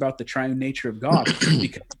thinks about the triune nature of God,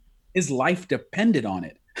 because his life depended on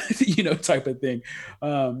it. type of thing.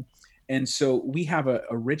 And so we have a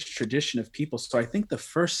rich tradition of people. So I think the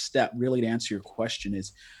first step, really, to answer your question,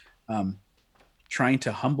 is trying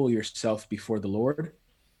to humble yourself before the Lord,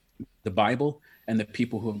 the Bible, and the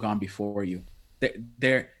people who have gone before you.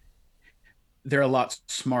 They're a lot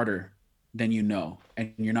smarter than you know,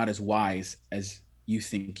 and you're not as wise as you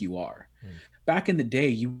think you are. Back in the day,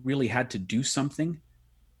 you really had to do something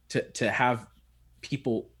to have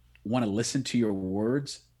people want to listen to your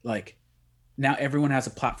words. Like, now everyone has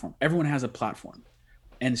a platform.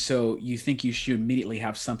 And so you think you should immediately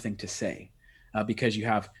have something to say, because you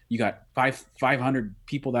got 500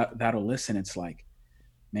 people that'll listen. It's like,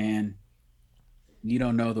 man, you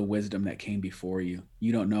don't know the wisdom that came before you.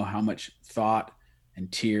 You don't know how much thought and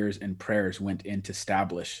tears and prayers went in to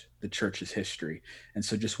establish the church's history. And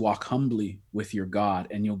so just walk humbly with your God,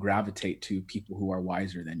 and you'll gravitate to people who are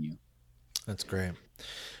wiser than you. That's great.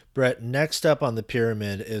 Brett, next up on the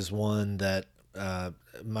pyramid is one that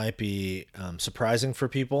might be surprising for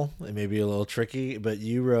people. It may be a little tricky, but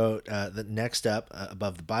you wrote the next up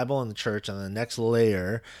above the Bible and the church, and the next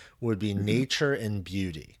layer would be nature and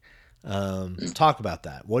beauty. Talk about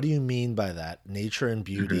that. What do you mean by that? Nature and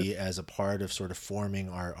beauty as a part of sort of forming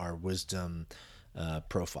our wisdom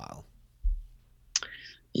profile.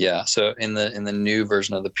 Yeah. So in the new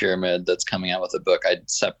version of the pyramid that's coming out with the book, I'd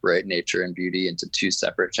separate nature and beauty into two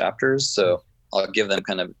separate chapters. So I'll give them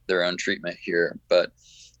kind of their own treatment here. But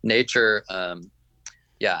nature, I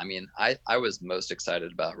mean, I was most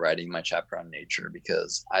excited about writing my chapter on nature,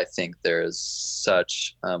 because I think there's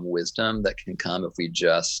such wisdom that can come if we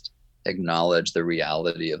just acknowledge the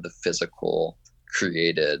reality of the physical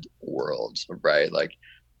created world, right? Like,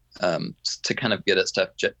 to kind of get at stuff,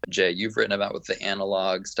 Jay, you've written about with the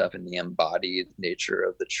analog stuff and the embodied nature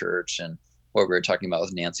of the church, and what we were talking about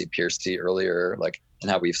with Nancy Piercy earlier, like, and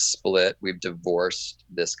how we've divorced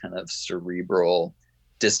this kind of cerebral,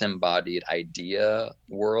 disembodied idea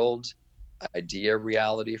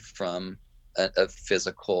reality from a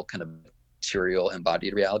physical kind of material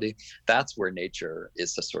embodied reality. That's where nature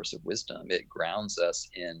is the source of wisdom. It grounds us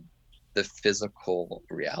in the physical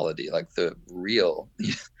reality, like the real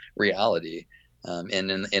reality.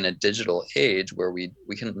 And in a digital age where we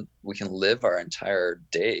can live our entire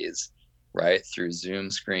days, right, through Zoom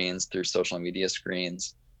screens, through social media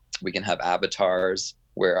screens, we can have avatars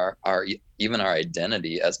where our even our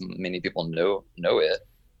identity, as many people know it,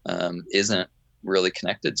 isn't really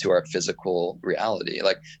connected to our physical reality.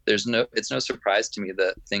 Like, it's no surprise to me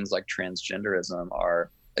that things like transgenderism are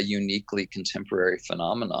a uniquely contemporary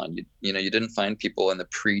phenomenon. You didn't find people in the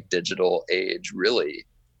pre-digital age really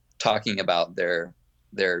talking about their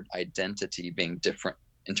identity being different,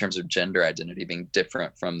 in terms of gender identity being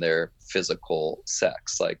different from their physical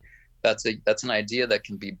sex. Like, that's an idea that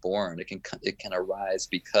can be born. It can arise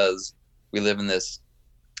because we live in this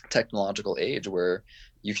technological age where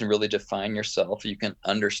you can really define yourself. You can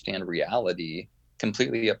understand reality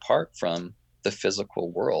completely apart from the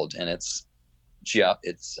physical world, and it's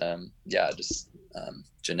genetics and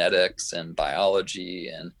biology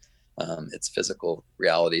and its physical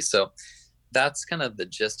reality. So that's kind of the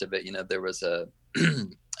gist of it. There was a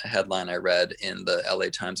headline I read in the LA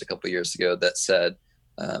Times a couple of years ago that said,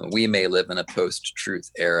 we may live in a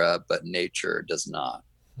post-truth era, but nature does not.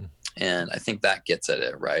 And I think that gets at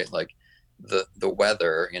it, right? Like, the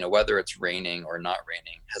weather, whether it's raining or not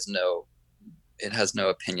raining, it has no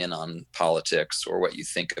opinion on politics or what you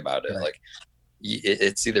think about it. Right. Like,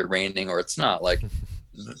 it's either raining or it's not. Like,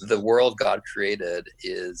 the world God created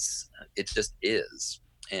it just is.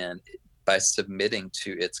 And by submitting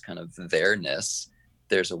to its kind of there-ness,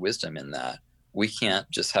 there's a wisdom in that. We can't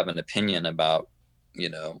just have an opinion about,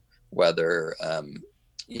 whether,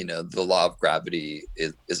 the law of gravity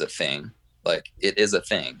is a thing. Like, it is a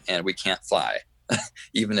thing, and we can't fly,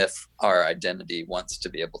 even if our identity wants to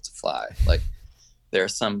be able to fly. Like, there are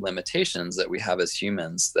some limitations that we have as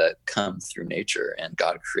humans that come through nature, and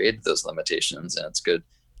God created those limitations, and it's good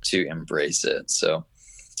to embrace it. So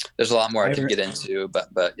there's a lot more I could get into,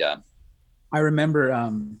 but yeah. I remember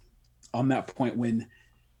on that point when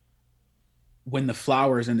the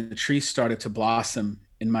flowers and the trees started to blossom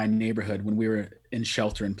in my neighborhood when we were in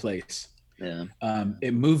shelter in place. Yeah.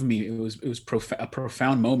 It moved me. It was a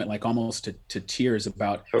profound moment, like almost to tears,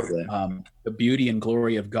 about totally. The beauty and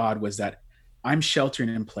glory of God was that I'm sheltering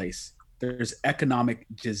in place. There's economic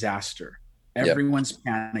disaster. Everyone's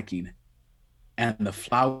panicking, and the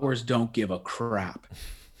flowers don't give a crap.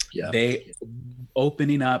 Yeah. They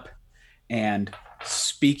opening up and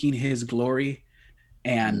speaking his glory,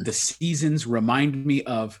 and the seasons remind me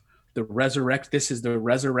of this is the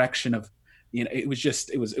resurrection of it was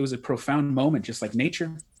just, it was a profound moment, just like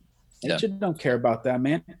nature. Yeah. Nature don't care about that,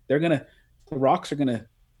 man. The rocks are gonna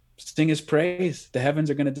sing his praise. The heavens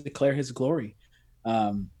are gonna declare his glory.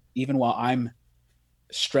 Even while I'm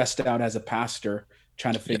stressed out as a pastor,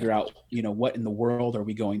 trying to figure out, what in the world are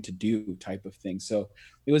we going to do, type of thing. So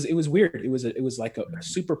it was weird. It was like a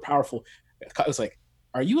super powerful. It was like,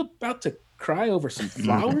 are you about to cry over some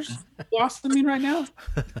flowers blossoming right now?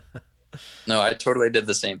 No, I totally did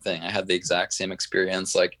the same thing. I had the exact same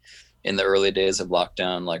experience. Like in the early days of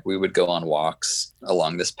lockdown, like we would go on walks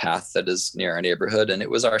along this path that is near our neighborhood, and it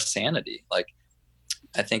was our sanity. Like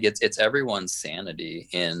I think it's everyone's sanity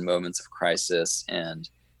in moments of crisis and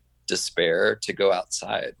despair to go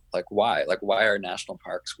outside. Like why are national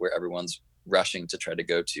parks where everyone's rushing to try to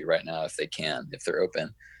go to right now if they can, if they're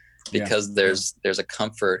open? Because there's a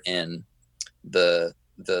comfort in the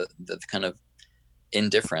kind of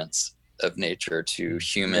indifference of nature to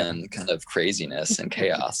human kind of craziness and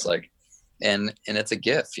chaos. Like and it's a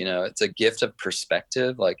gift, it's a gift of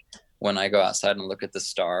perspective. Like when I go outside and look at the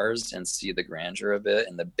stars and see the grandeur of it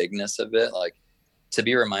and the bigness of it, like to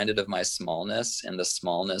be reminded of my smallness and the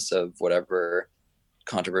smallness of whatever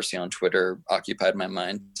controversy on Twitter occupied my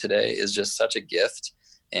mind today is just such a gift.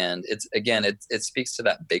 And it's, again, it speaks to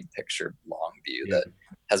that big picture, long view that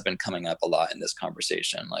has been coming up a lot in this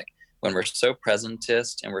conversation. Like when we're so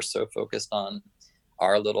presentist and we're so focused on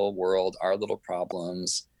our little world, our little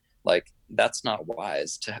problems, like that's not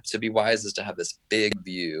wise. To be wise is to have this big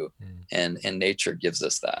view, and nature gives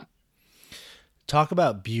us that. Talk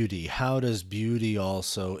about beauty. How does beauty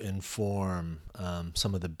also inform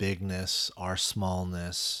some of the bigness, our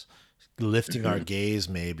smallness, lifting our gaze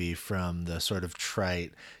maybe from the sort of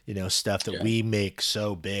trite, stuff that we make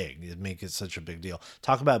so big, it make it such a big deal.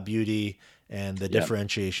 Talk about beauty and the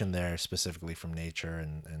differentiation there specifically from nature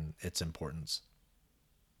and its importance.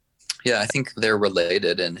 Yeah, I think they're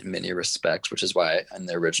related in many respects, which is why in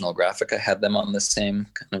the original graphic I had them on the same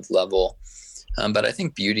kind of level. But I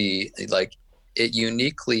think beauty, like it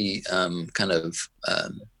uniquely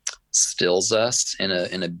stills us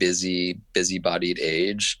in a busy-bodied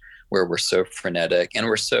age where we're so frenetic and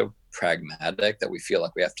we're so pragmatic that we feel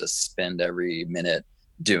like we have to spend every minute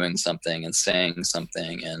doing something and saying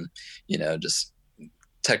something. And, just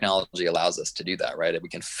technology allows us to do that, right? We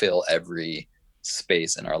can fill every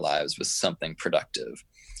space in our lives with something productive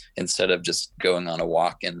instead of just going on a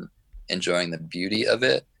walk and enjoying the beauty of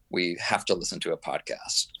it. We have to listen to a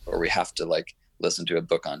podcast or we have to listen to a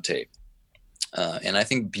book on tape. And I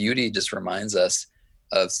think beauty just reminds us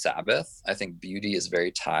of Sabbath. I think beauty is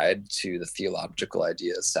very tied to the theological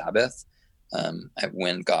idea of Sabbath.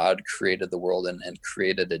 When God created the world and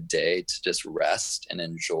created a day to just rest and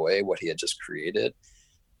enjoy what he had just created,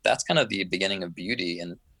 that's kind of the beginning of beauty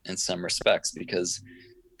in some respects, because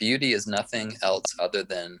beauty is nothing else other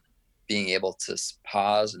than being able to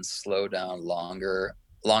pause and slow down long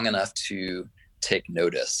enough to take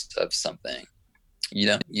notice of something.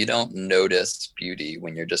 You don't notice beauty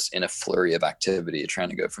when you're just in a flurry of activity trying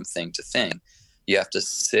to go from thing to thing. You have to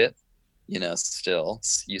sit, still.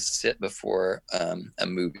 You sit before a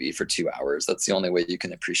movie for 2 hours. That's the only way you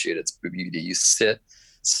can appreciate its beauty. You sit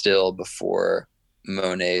still before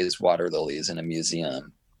Monet's water lilies in a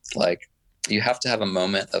museum. Like you have to have a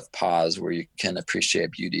moment of pause where you can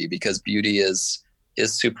appreciate beauty, because beauty is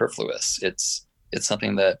superfluous. It's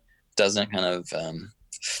something that doesn't kind of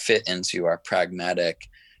fit into our pragmatic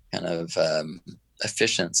kind of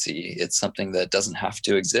efficiency. It's something that doesn't have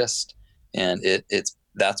to exist, and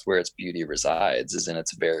that's where its beauty resides, is in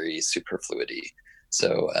its very superfluity.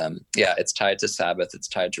 So it's tied to Sabbath. It's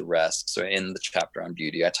tied to rest. So in the chapter on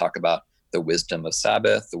beauty, I talk about the wisdom of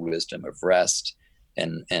Sabbath, the wisdom of rest.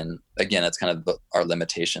 And again, it's kind of our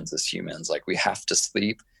limitations as humans. Like we have to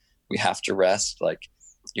sleep, we have to rest. Like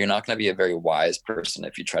you're not going to be a very wise person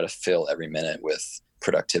if you try to fill every minute with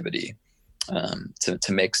productivity.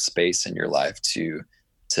 To make space in your life, to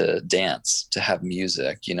dance, to have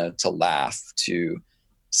music, to laugh, to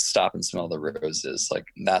stop and smell the roses. Like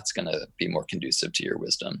that's going to be more conducive to your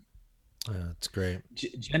wisdom. That's great.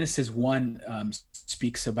 Genesis 1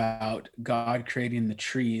 speaks about God creating the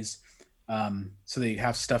trees so they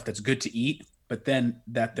have stuff that's good to eat, but then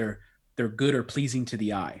that they're good or pleasing to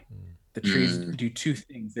the eye. The trees do two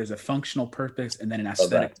things. There's a functional purpose and then an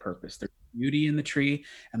aesthetic purpose. There's beauty in the tree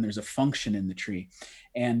and there's a function in the tree.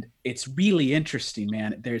 And it's really interesting,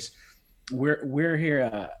 man. We're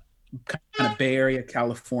here kind of Bay Area,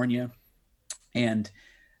 California. And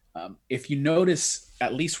if you notice,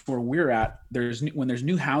 at least where we're at, when there's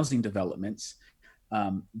new housing developments,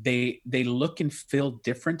 they look and feel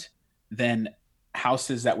different than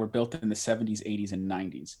houses that were built in the 70s, 80s, and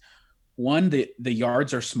 90s. one, the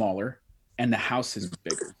yards are smaller and the house is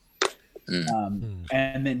bigger.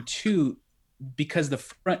 And then two, because the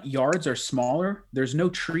front yards are smaller, there's no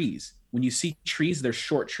trees. When you see trees, they're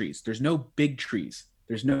short trees. There's no big trees.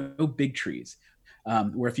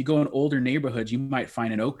 Where if you go in older neighborhoods, you might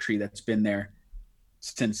find an oak tree that's been there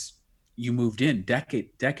since you moved in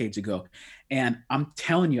decades ago. And I'm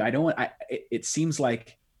telling you, it seems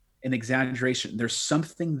like an exaggeration. There's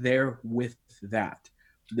something there with that.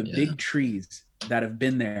 The big trees that have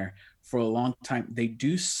been there for a long time, they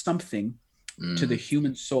do something to the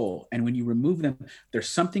human soul. And when you remove them, there's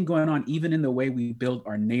something going on even in the way we build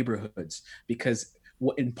our neighborhoods, because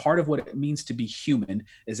and part of what it means to be human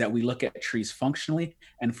is that we look at trees functionally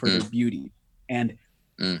and for their beauty. And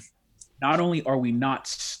not only are we not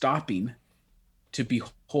stopping to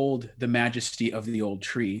behold the majesty of the old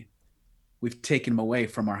tree, we've taken them away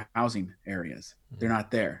from our housing areas. They're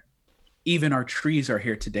not there. Even our trees are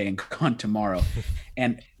here today and gone tomorrow.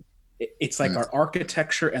 And it's like our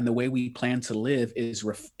architecture and the way we plan to live is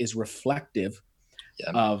reflective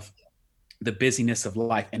of the busyness of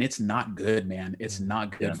life. And it's not good, man. It's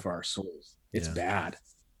not good for our souls. It's bad.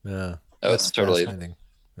 Yeah. Oh, it's totally.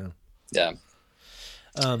 Yeah.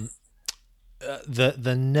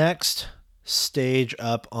 The next stage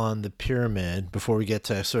up on the pyramid before we get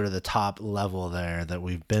to sort of the top level there that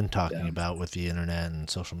we've been talking about with the internet and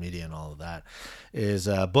social media and all of that is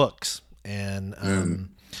books. And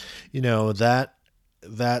you know, that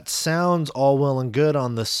sounds all well and good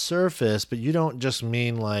on the surface, but you don't just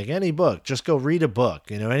mean like any book. Just go read a book.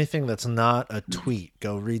 You know, anything that's not a tweet,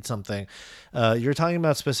 go read something. You're talking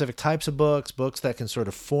about specific types of books that can sort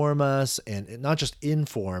of form us, and not just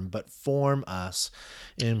inform, but form us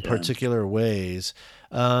in particular ways.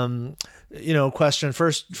 You know, question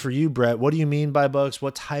first for you, Brett, what do you mean by books?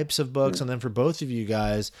 What types of books? And then for both of you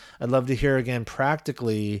guys, I'd love to hear again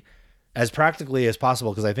practically as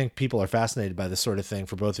possible, because I think people are fascinated by this sort of thing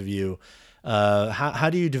for both of you. How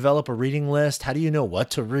do you develop a reading list? How do you know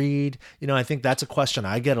what to read? You know, I think that's a question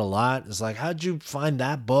I get a lot. It's like, how'd you find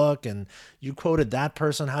that book? And you quoted that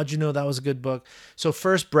person. How'd you know that was a good book? So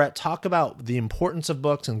first, Brett, talk about the importance of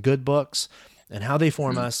books and good books and how they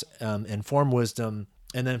form us and form wisdom.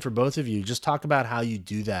 And then for both of you, just talk about how you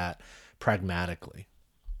do that pragmatically.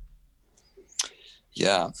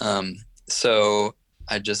 Yeah. So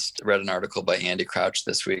I just read an article by Andy Crouch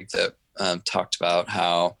this week that talked about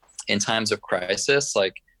how in times of crisis,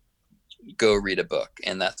 like, go read a book.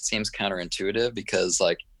 And that seems counterintuitive because,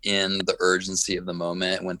 like, in the urgency of the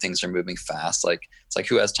moment when things are moving fast, like, it's like,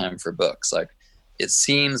 who has time for books? Like, it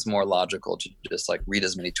seems more logical to just like read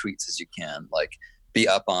as many tweets as you can, like be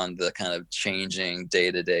up on the kind of changing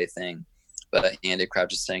day-to-day thing. But Andy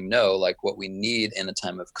Crouch is saying, no, like, what we need in a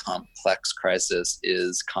time of complex crisis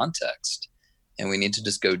is context. And we need to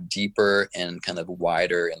just go deeper and kind of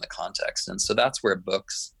wider in the context. And so that's where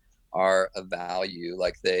books are of value.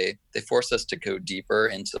 Like, they force us to go deeper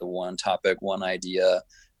into one topic, one idea,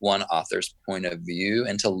 one author's point of view,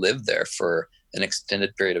 and to live there for an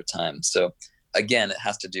extended period of time. So again, it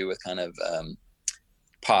has to do with kind of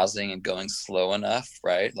pausing and going slow enough,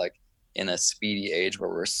 right? Like, in a speedy age where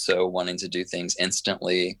we're so wanting to do things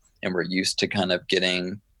instantly and we're used to kind of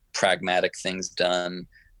getting pragmatic things done,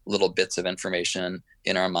 little bits of information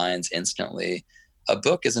in our minds instantly. A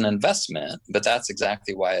book is an investment, but that's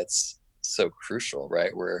exactly why it's so crucial,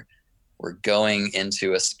 right? We're going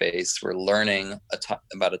into a space, we're learning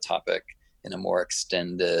about a topic in a more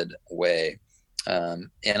extended way. And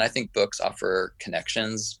I think books offer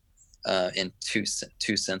connections in two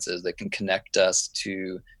senses. They can connect us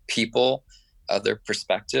to people, other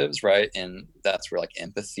perspectives, right? And that's where, like,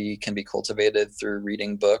 empathy can be cultivated through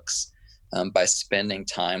reading books. By spending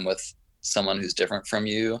time with someone who's different from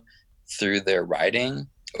you through their writing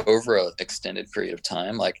over an extended period of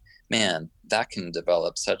time, like, man, that can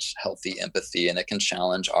develop such healthy empathy, and it can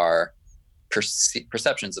challenge our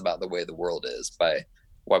perceptions about the way the world is by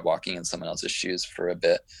walking in someone else's shoes for a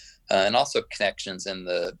bit. And also connections in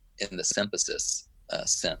the synthesis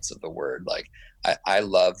sense of the word. Like, I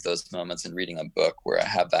love those moments in reading a book where I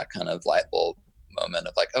have that kind of light bulb moment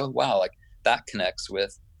of like, oh wow, like, that connects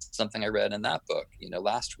with something I read in that book, you know,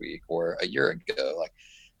 last week or a year ago. Like,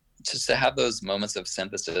 just to have those moments of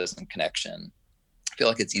synthesis and connection. I feel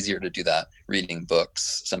like it's easier to do that reading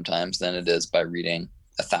books sometimes than it is by reading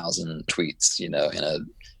 1,000 tweets, you know,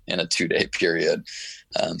 in a 2-day period.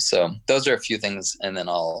 So those are a few things, and then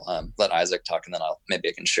I'll let Isaac talk, and then maybe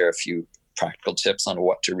I can share a few practical tips on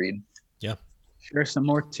what to read. Yeah. Share some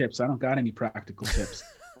more tips. I don't got any practical tips.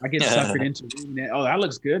 I get suckered into reading it. Oh, that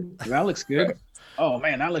looks good. That looks good. Oh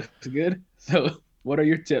man, that looks good. So what are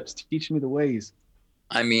your tips? Teach me the ways.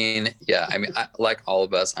 I mean, yeah, I mean, like all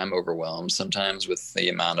of us, I'm overwhelmed sometimes with the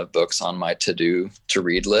amount of books on my to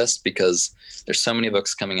read list because there's so many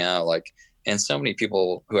books coming out, like, and so many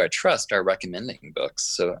people who I trust are recommending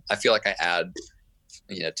books. So I feel like I add,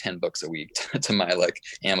 10 books a week to my like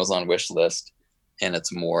Amazon wish list, and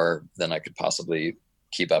it's more than I could possibly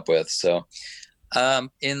keep up with. So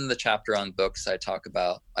in the chapter on books, I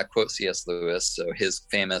quote C.S. Lewis, so his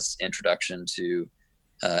famous introduction to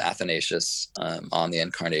Athanasius on the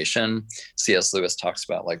Incarnation. C.S. Lewis talks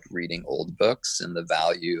about like reading old books and the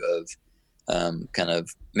value of kind of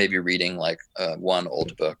maybe reading like one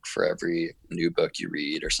old book for every new book you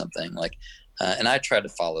read or something like. And I try to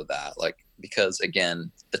follow that, like, because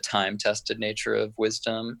again, the time-tested nature of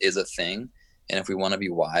wisdom is a thing, and if we want to be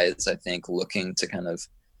wise, I think looking to kind of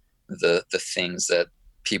the things that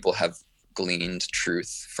people have gleaned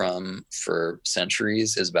truth from for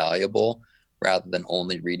centuries is valuable, rather than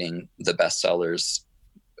only reading the bestsellers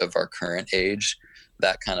of our current age.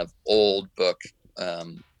 That kind of old book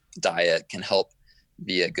diet can help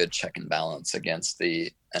be a good check and balance against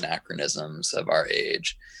the anachronisms of our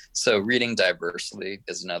age. So reading diversely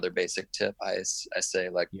is another basic tip. I say,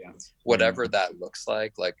 like, whatever that looks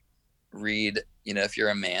like read, if you're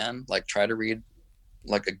a man, like try to read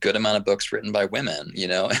like a good amount of books written by women,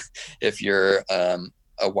 if you're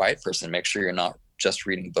a white person, make sure you're not just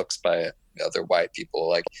reading books by other white people.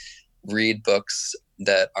 Like, read books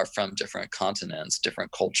that are from different continents,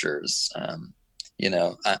 different cultures. I'm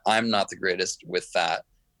not the greatest with that.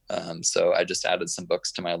 So I just added some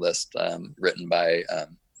books to my list written by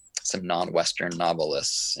some non-Western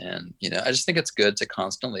novelists. And, I just think it's good to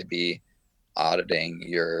constantly be auditing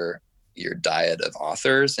your diet of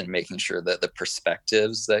authors and making sure that the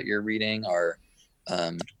perspectives that you're reading are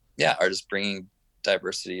just bringing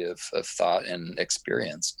diversity of thought and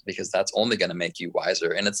experience, because that's only going to make you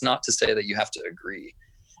wiser. And it's not to say that you have to agree.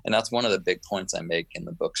 And that's one of the big points I make in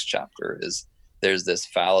the books chapter, is there's this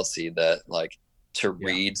fallacy that like to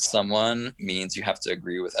read someone means you have to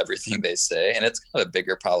agree with everything they say. And it's kind of a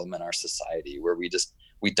bigger problem in our society, where we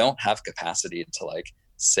don't have capacity to like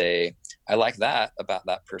say, I like that about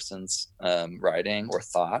that person's writing or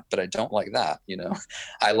thought, but I don't like that.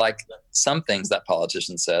 I like some things that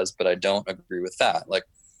politician says, but I don't agree with that. Like,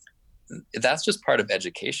 that's just part of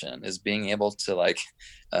education, is being able to like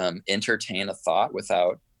entertain a thought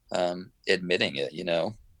without admitting it.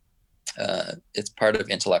 It's part of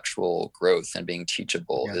intellectual growth and being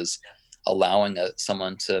teachable, is allowing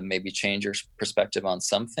someone to maybe change your perspective on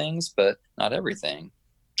some things, but not everything.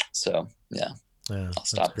 So I'll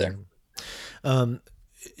stop there.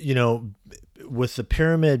 With the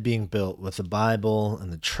pyramid being built, with the Bible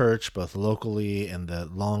and the church, both locally and the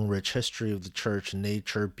long, rich history of the church,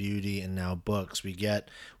 nature, beauty, and now books,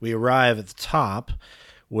 we arrive at the top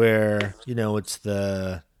where, it's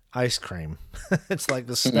the ice cream. It's like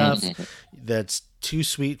the stuff that's too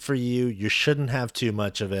sweet for you. You shouldn't have too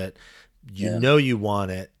much of it. You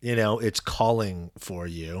want it, it's calling for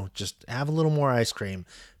you. Just have a little more ice cream,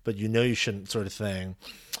 but you shouldn't, sort of thing.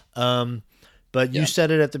 But you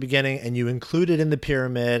said it at the beginning, and you included in the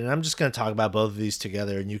pyramid, and I'm just going to talk about both of these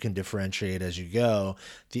together, and you can differentiate as you go,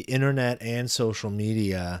 the internet and social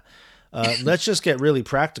media. Let's just get really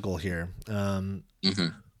practical here.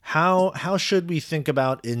 How should we think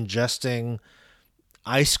about ingesting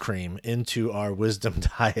ice cream into our wisdom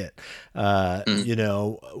diet?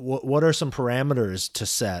 What are some parameters to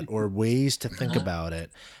set or ways to think about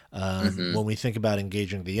it when we think about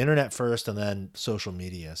engaging the internet first and then social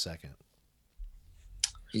media second?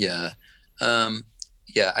 I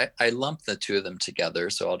lump the two of them together,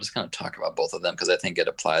 so I'll just kind of talk about both of them because I think it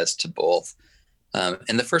applies to both.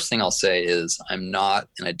 And the first thing I'll say is I'm not,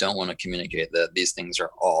 and I don't want to communicate that these things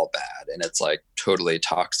are all bad and it's like totally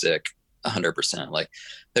toxic 100%. Like,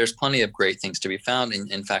 there's plenty of great things to be found.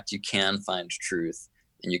 And in fact, you can find truth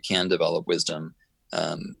and you can develop wisdom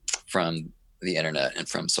from the internet and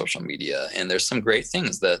from social media. And there's some great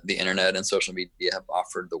things that the internet and social media have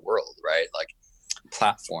offered the world, right? Like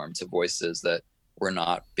platform to voices that were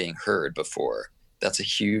not being heard before. That's a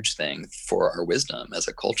huge thing for our wisdom as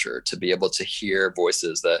a culture, to be able to hear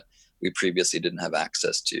voices that we previously didn't have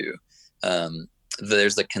access to.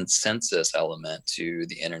 There's a consensus element to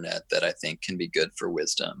the internet that I think can be good for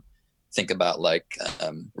wisdom. Think about like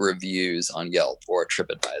reviews on Yelp or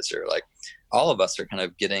TripAdvisor. Like, all of us are kind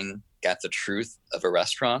of getting at the truth of a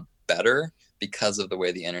restaurant better because of the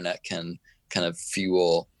way the internet can kind of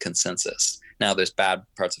fuel consensus. Now, there's bad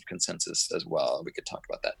parts of consensus as well. We could talk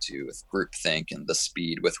about that too, with groupthink and the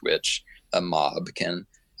speed with which a mob can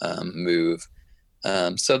move.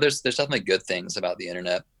 So there's definitely good things about the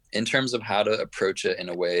internet. In terms of how to approach it in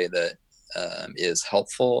a way that is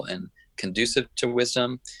helpful and conducive to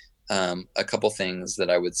wisdom. A couple things that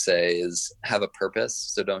I would say is have a purpose.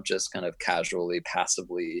 So don't just kind of casually,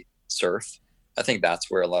 passively surf. I think that's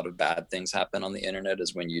where a lot of bad things happen on the internet,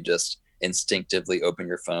 is when you just instinctively open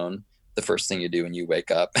your phone the first thing you do when you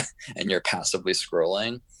wake up and you're passively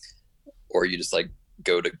scrolling, or you just like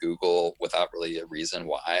go to Google without really a reason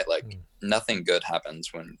why. Like nothing good happens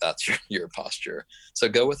when that's your posture. So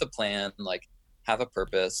go with a plan, like have a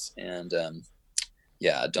purpose, and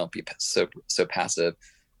don't be so passive.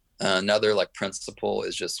 Another like principle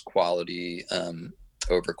is just quality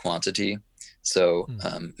over quantity. So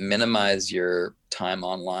minimize your time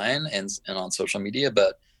online and on social media,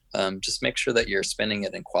 but just make sure that you're spending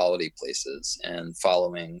it in quality places and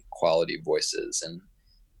following quality voices. And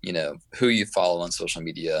who you follow on social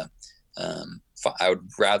media. I would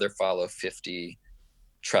rather follow 50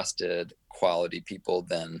 trusted quality people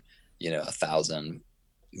than 1,000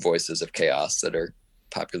 voices of chaos that are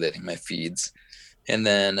populating my feeds. And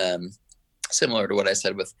then similar to what I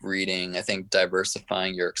said with reading, I think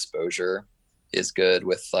diversifying your exposure is good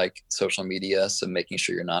with like social media. So making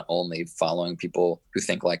sure you're not only following people who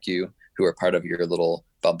think like you, who are part of your little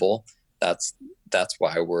bubble. That's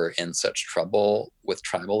why we're in such trouble with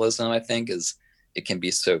tribalism, I think, is it can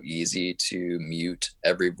be so easy to mute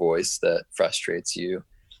every voice that frustrates you.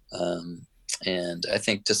 And I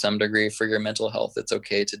think to some degree for your mental health, it's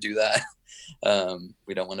okay to do that.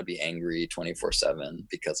 We don't want to be angry 24/7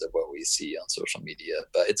 because of what we see on social media,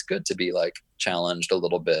 but it's good to be like challenged a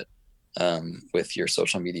little bit with your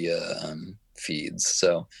social media feeds.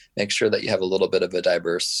 So make sure that you have a little bit of a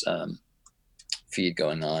diverse feed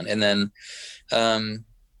going on. And then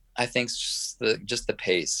I think just the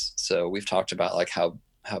pace. So we've talked about like how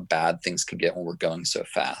bad things can get when we're going so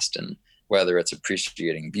fast, and whether it's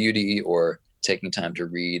appreciating beauty or taking time to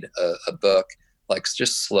read a book, like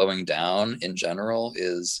just slowing down in general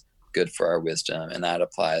is good for our wisdom. And that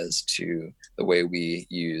applies to the way we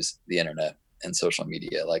use the internet and social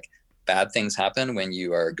media. Like bad things happen when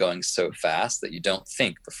you are going so fast that you don't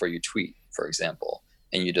think before you tweet, for example,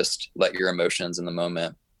 and you just let your emotions in the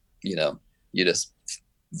moment, you just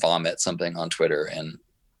vomit something on Twitter and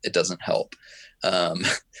it doesn't help.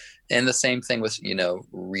 And the same thing with,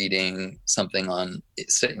 reading something on,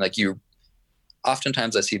 like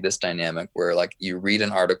oftentimes I see this dynamic where like you read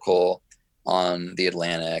an article on the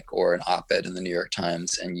Atlantic or an op-ed in the New York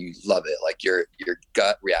Times and you love it. Like your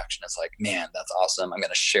gut reaction is like, man, that's awesome. I'm going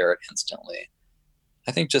to share it instantly.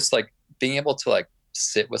 I think just like being able to like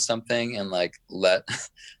sit with something and like let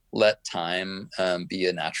time be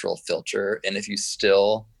a natural filter. And if you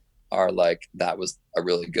still are like, that was a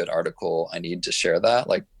really good article, I need to share that,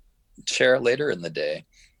 like share it later in the day.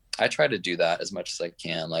 I try to do that as much as I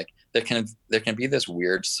can. Like there can be this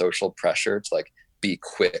weird social pressure to like be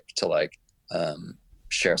quick to like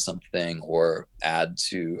share something or add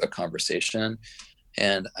to a conversation.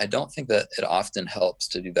 And I don't think that it often helps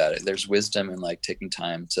to do that. There's wisdom in like taking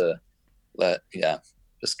time to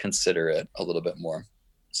just consider it a little bit more.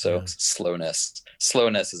 So slowness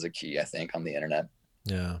is a key, I think, on the internet.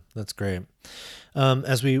 Yeah, that's great.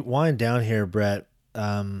 As we wind down here, Brett,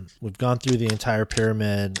 we've gone through the entire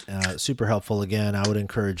pyramid, super helpful. Again, I would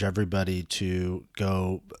encourage everybody to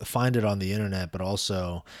go find it on the internet, but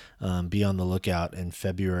also be on the lookout in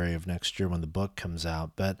February of next year when the book comes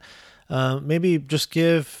out. But maybe just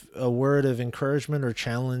give a word of encouragement or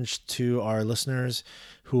challenge to our listeners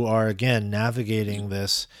who are, again, navigating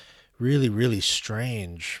this really, really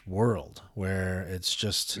strange world where it's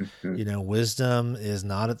just, wisdom is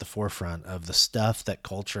not at the forefront of the stuff that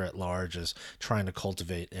culture at large is trying to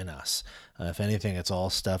cultivate in us. If anything, it's all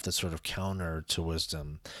stuff that's sort of counter to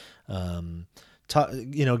wisdom.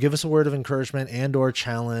 Give us a word of encouragement and or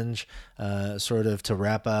challenge, sort of to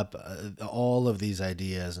wrap up all of these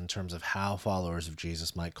ideas in terms of how followers of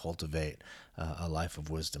Jesus might cultivate a life of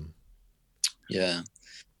wisdom.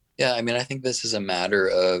 Yeah, I mean, I think this is a matter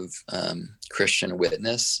of Christian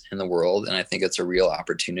witness in the world, and I think it's a real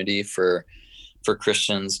opportunity for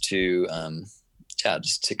Christians to,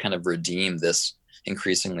 just to kind of redeem this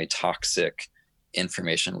increasingly toxic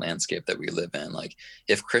information landscape that we live in. Like,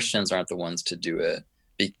 if Christians aren't the ones to do it,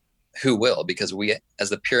 who will? Because we,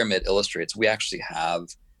 as the pyramid illustrates, we actually have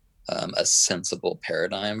a sensible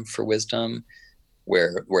paradigm for wisdom,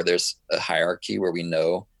 where there's a hierarchy, where we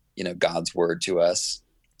know, God's word to us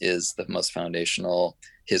is the most foundational.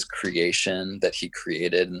 His creation that he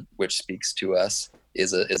created, which speaks to us,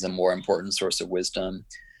 is a more important source of wisdom.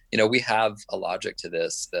 We have a logic to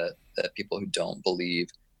this that people who don't believe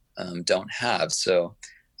don't have. So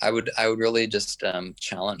I would really just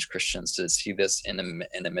challenge Christians to see this in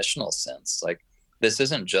a missional sense. Like, this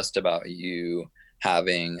isn't just about you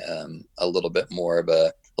having a little bit more of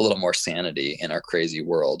a little more sanity in our crazy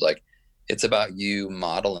world. Like, it's about you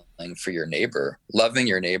modeling for your neighbor, loving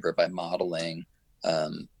your neighbor by modeling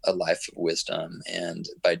a life of wisdom, and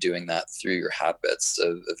by doing that through your habits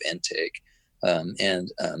of intake.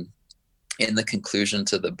 In the conclusion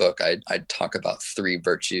to the book, I talk about 3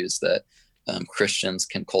 virtues that Christians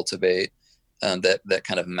can cultivate, that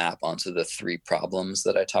kind of map onto the 3 problems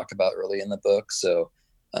that I talk about early in the book. So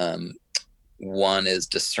one is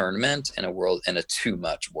discernment in a too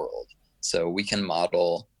much world. So we can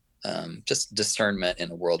model just discernment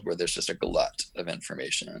in a world where there's just a glut of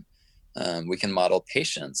information. We can model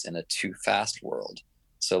patience in a too fast world.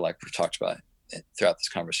 So like we've talked about throughout this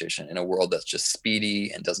conversation, in a world that's just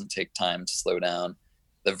speedy and doesn't take time to slow down,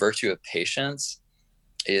 the virtue of patience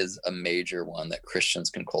is a major one that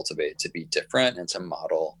Christians can cultivate to be different and to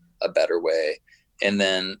model a better way. And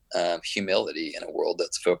then humility in a world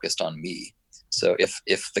that's focused on me. So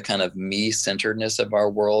if the kind of me-centeredness of our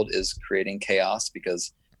world is creating chaos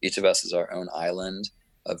because each of us is our own island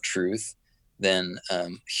of truth, then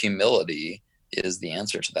humility is the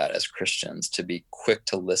answer to that as Christians, to be quick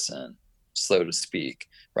to listen, slow to speak,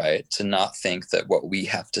 right? To not think that what we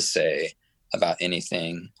have to say about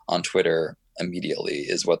anything on Twitter immediately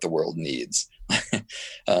is what the world needs.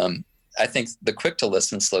 I think the quick to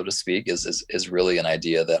listen, slow to speak is really an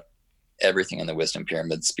idea that everything in the wisdom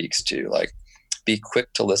pyramid speaks to. Like, be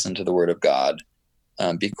quick to listen to the word of God.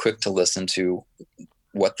 Be quick to listen to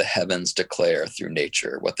what the heavens declare through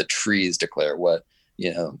nature, what the trees declare, what,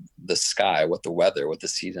 the sky, what the weather, what the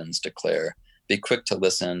seasons declare. Be quick to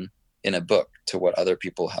listen in a book to what other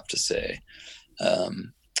people have to say.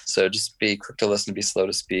 So just be quick to listen, be slow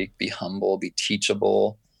to speak, be humble, be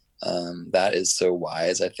teachable. That is so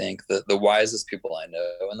wise. I think the wisest people I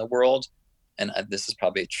know in the world, and this is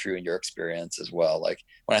probably true in your experience as well. Like,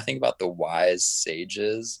 when I think about the wise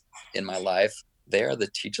sages in my life, they are the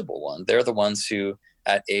teachable ones. They're the ones who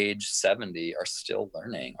at age 70 are still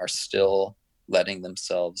learning, are still letting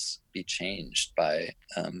themselves be changed by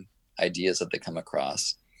ideas that they come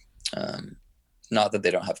across. Not that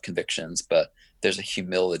they don't have convictions, but there's a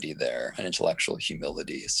humility there, an intellectual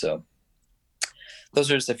humility. So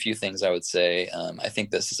those are just a few things I would say. I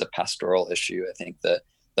think this is a pastoral issue. I think that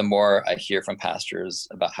the more I hear from pastors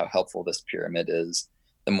about how helpful this pyramid is,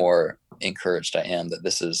 the more encouraged I am that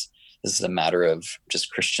this is a matter of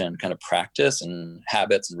just Christian kind of practice, and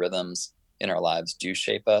habits and rhythms in our lives do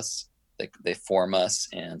shape us. They form us.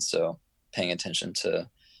 And so paying attention to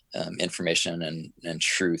information and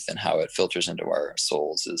truth and how it filters into our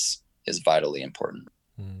souls is vitally important.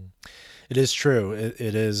 It is true.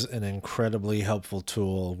 It is an incredibly helpful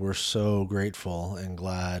tool. We're so grateful and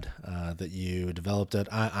glad that you developed it.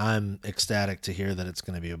 I'm ecstatic to hear that it's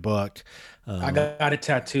going to be a book. I got it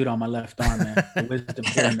tattooed on my left arm, man. The wisdom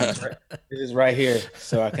pyramid. Right? It is right here,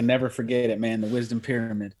 so I can never forget it, man. The wisdom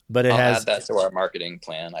pyramid. But I'll add that to our marketing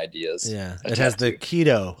plan ideas. Yeah, it has the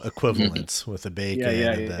keto equivalents with the bacon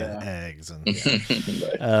and the eggs.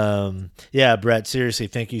 And yeah, Brett. Seriously,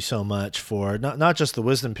 thank you so much for not just the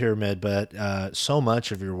wisdom pyramid, but so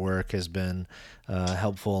much of your work has been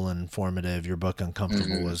helpful and informative. Your book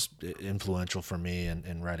Uncomfortable was influential for me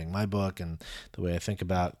in writing my book and the way I think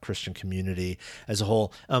about Christian community as a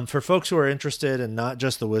whole. For folks who are interested in not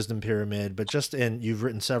just the wisdom pyramid, but just you've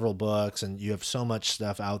written several books and you have so much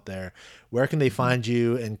stuff out there, where can they find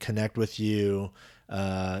you and connect with you?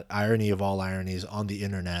 Irony of all ironies, on the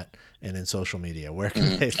internet and in social media. Where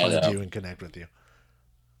can they find you and connect with you?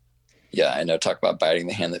 Yeah, I know. Talk about biting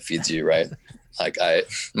the hand that feeds you, right? Like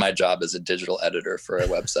my job is a digital editor for a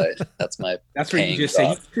website. That's where you just say,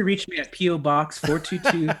 you can reach me at P.O. Box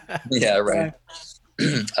 422. Yeah, right.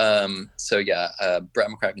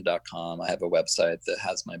 BrettMcCracken.com. I have a website that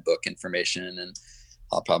has my book information, and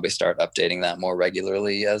I'll probably start updating that more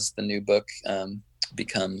regularly as the new book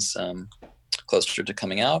becomes closer to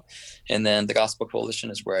coming out. And then the Gospel Coalition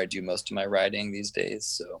is where I do most of my writing these days.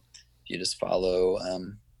 So if you just follow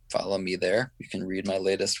me there, you can read my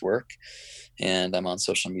latest work. And I'm on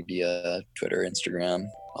social media, Twitter, Instagram,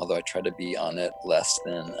 although I try to be on it less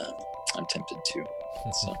than I'm tempted to.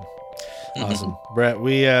 So. Awesome. Brett,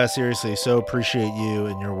 we seriously so appreciate you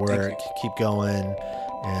and your work. Keep going.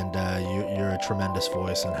 And you're a tremendous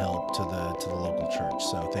voice and help to the local church.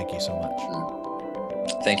 So thank you so much.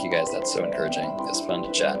 Thank you, guys. That's so encouraging. It's fun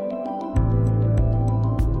to chat.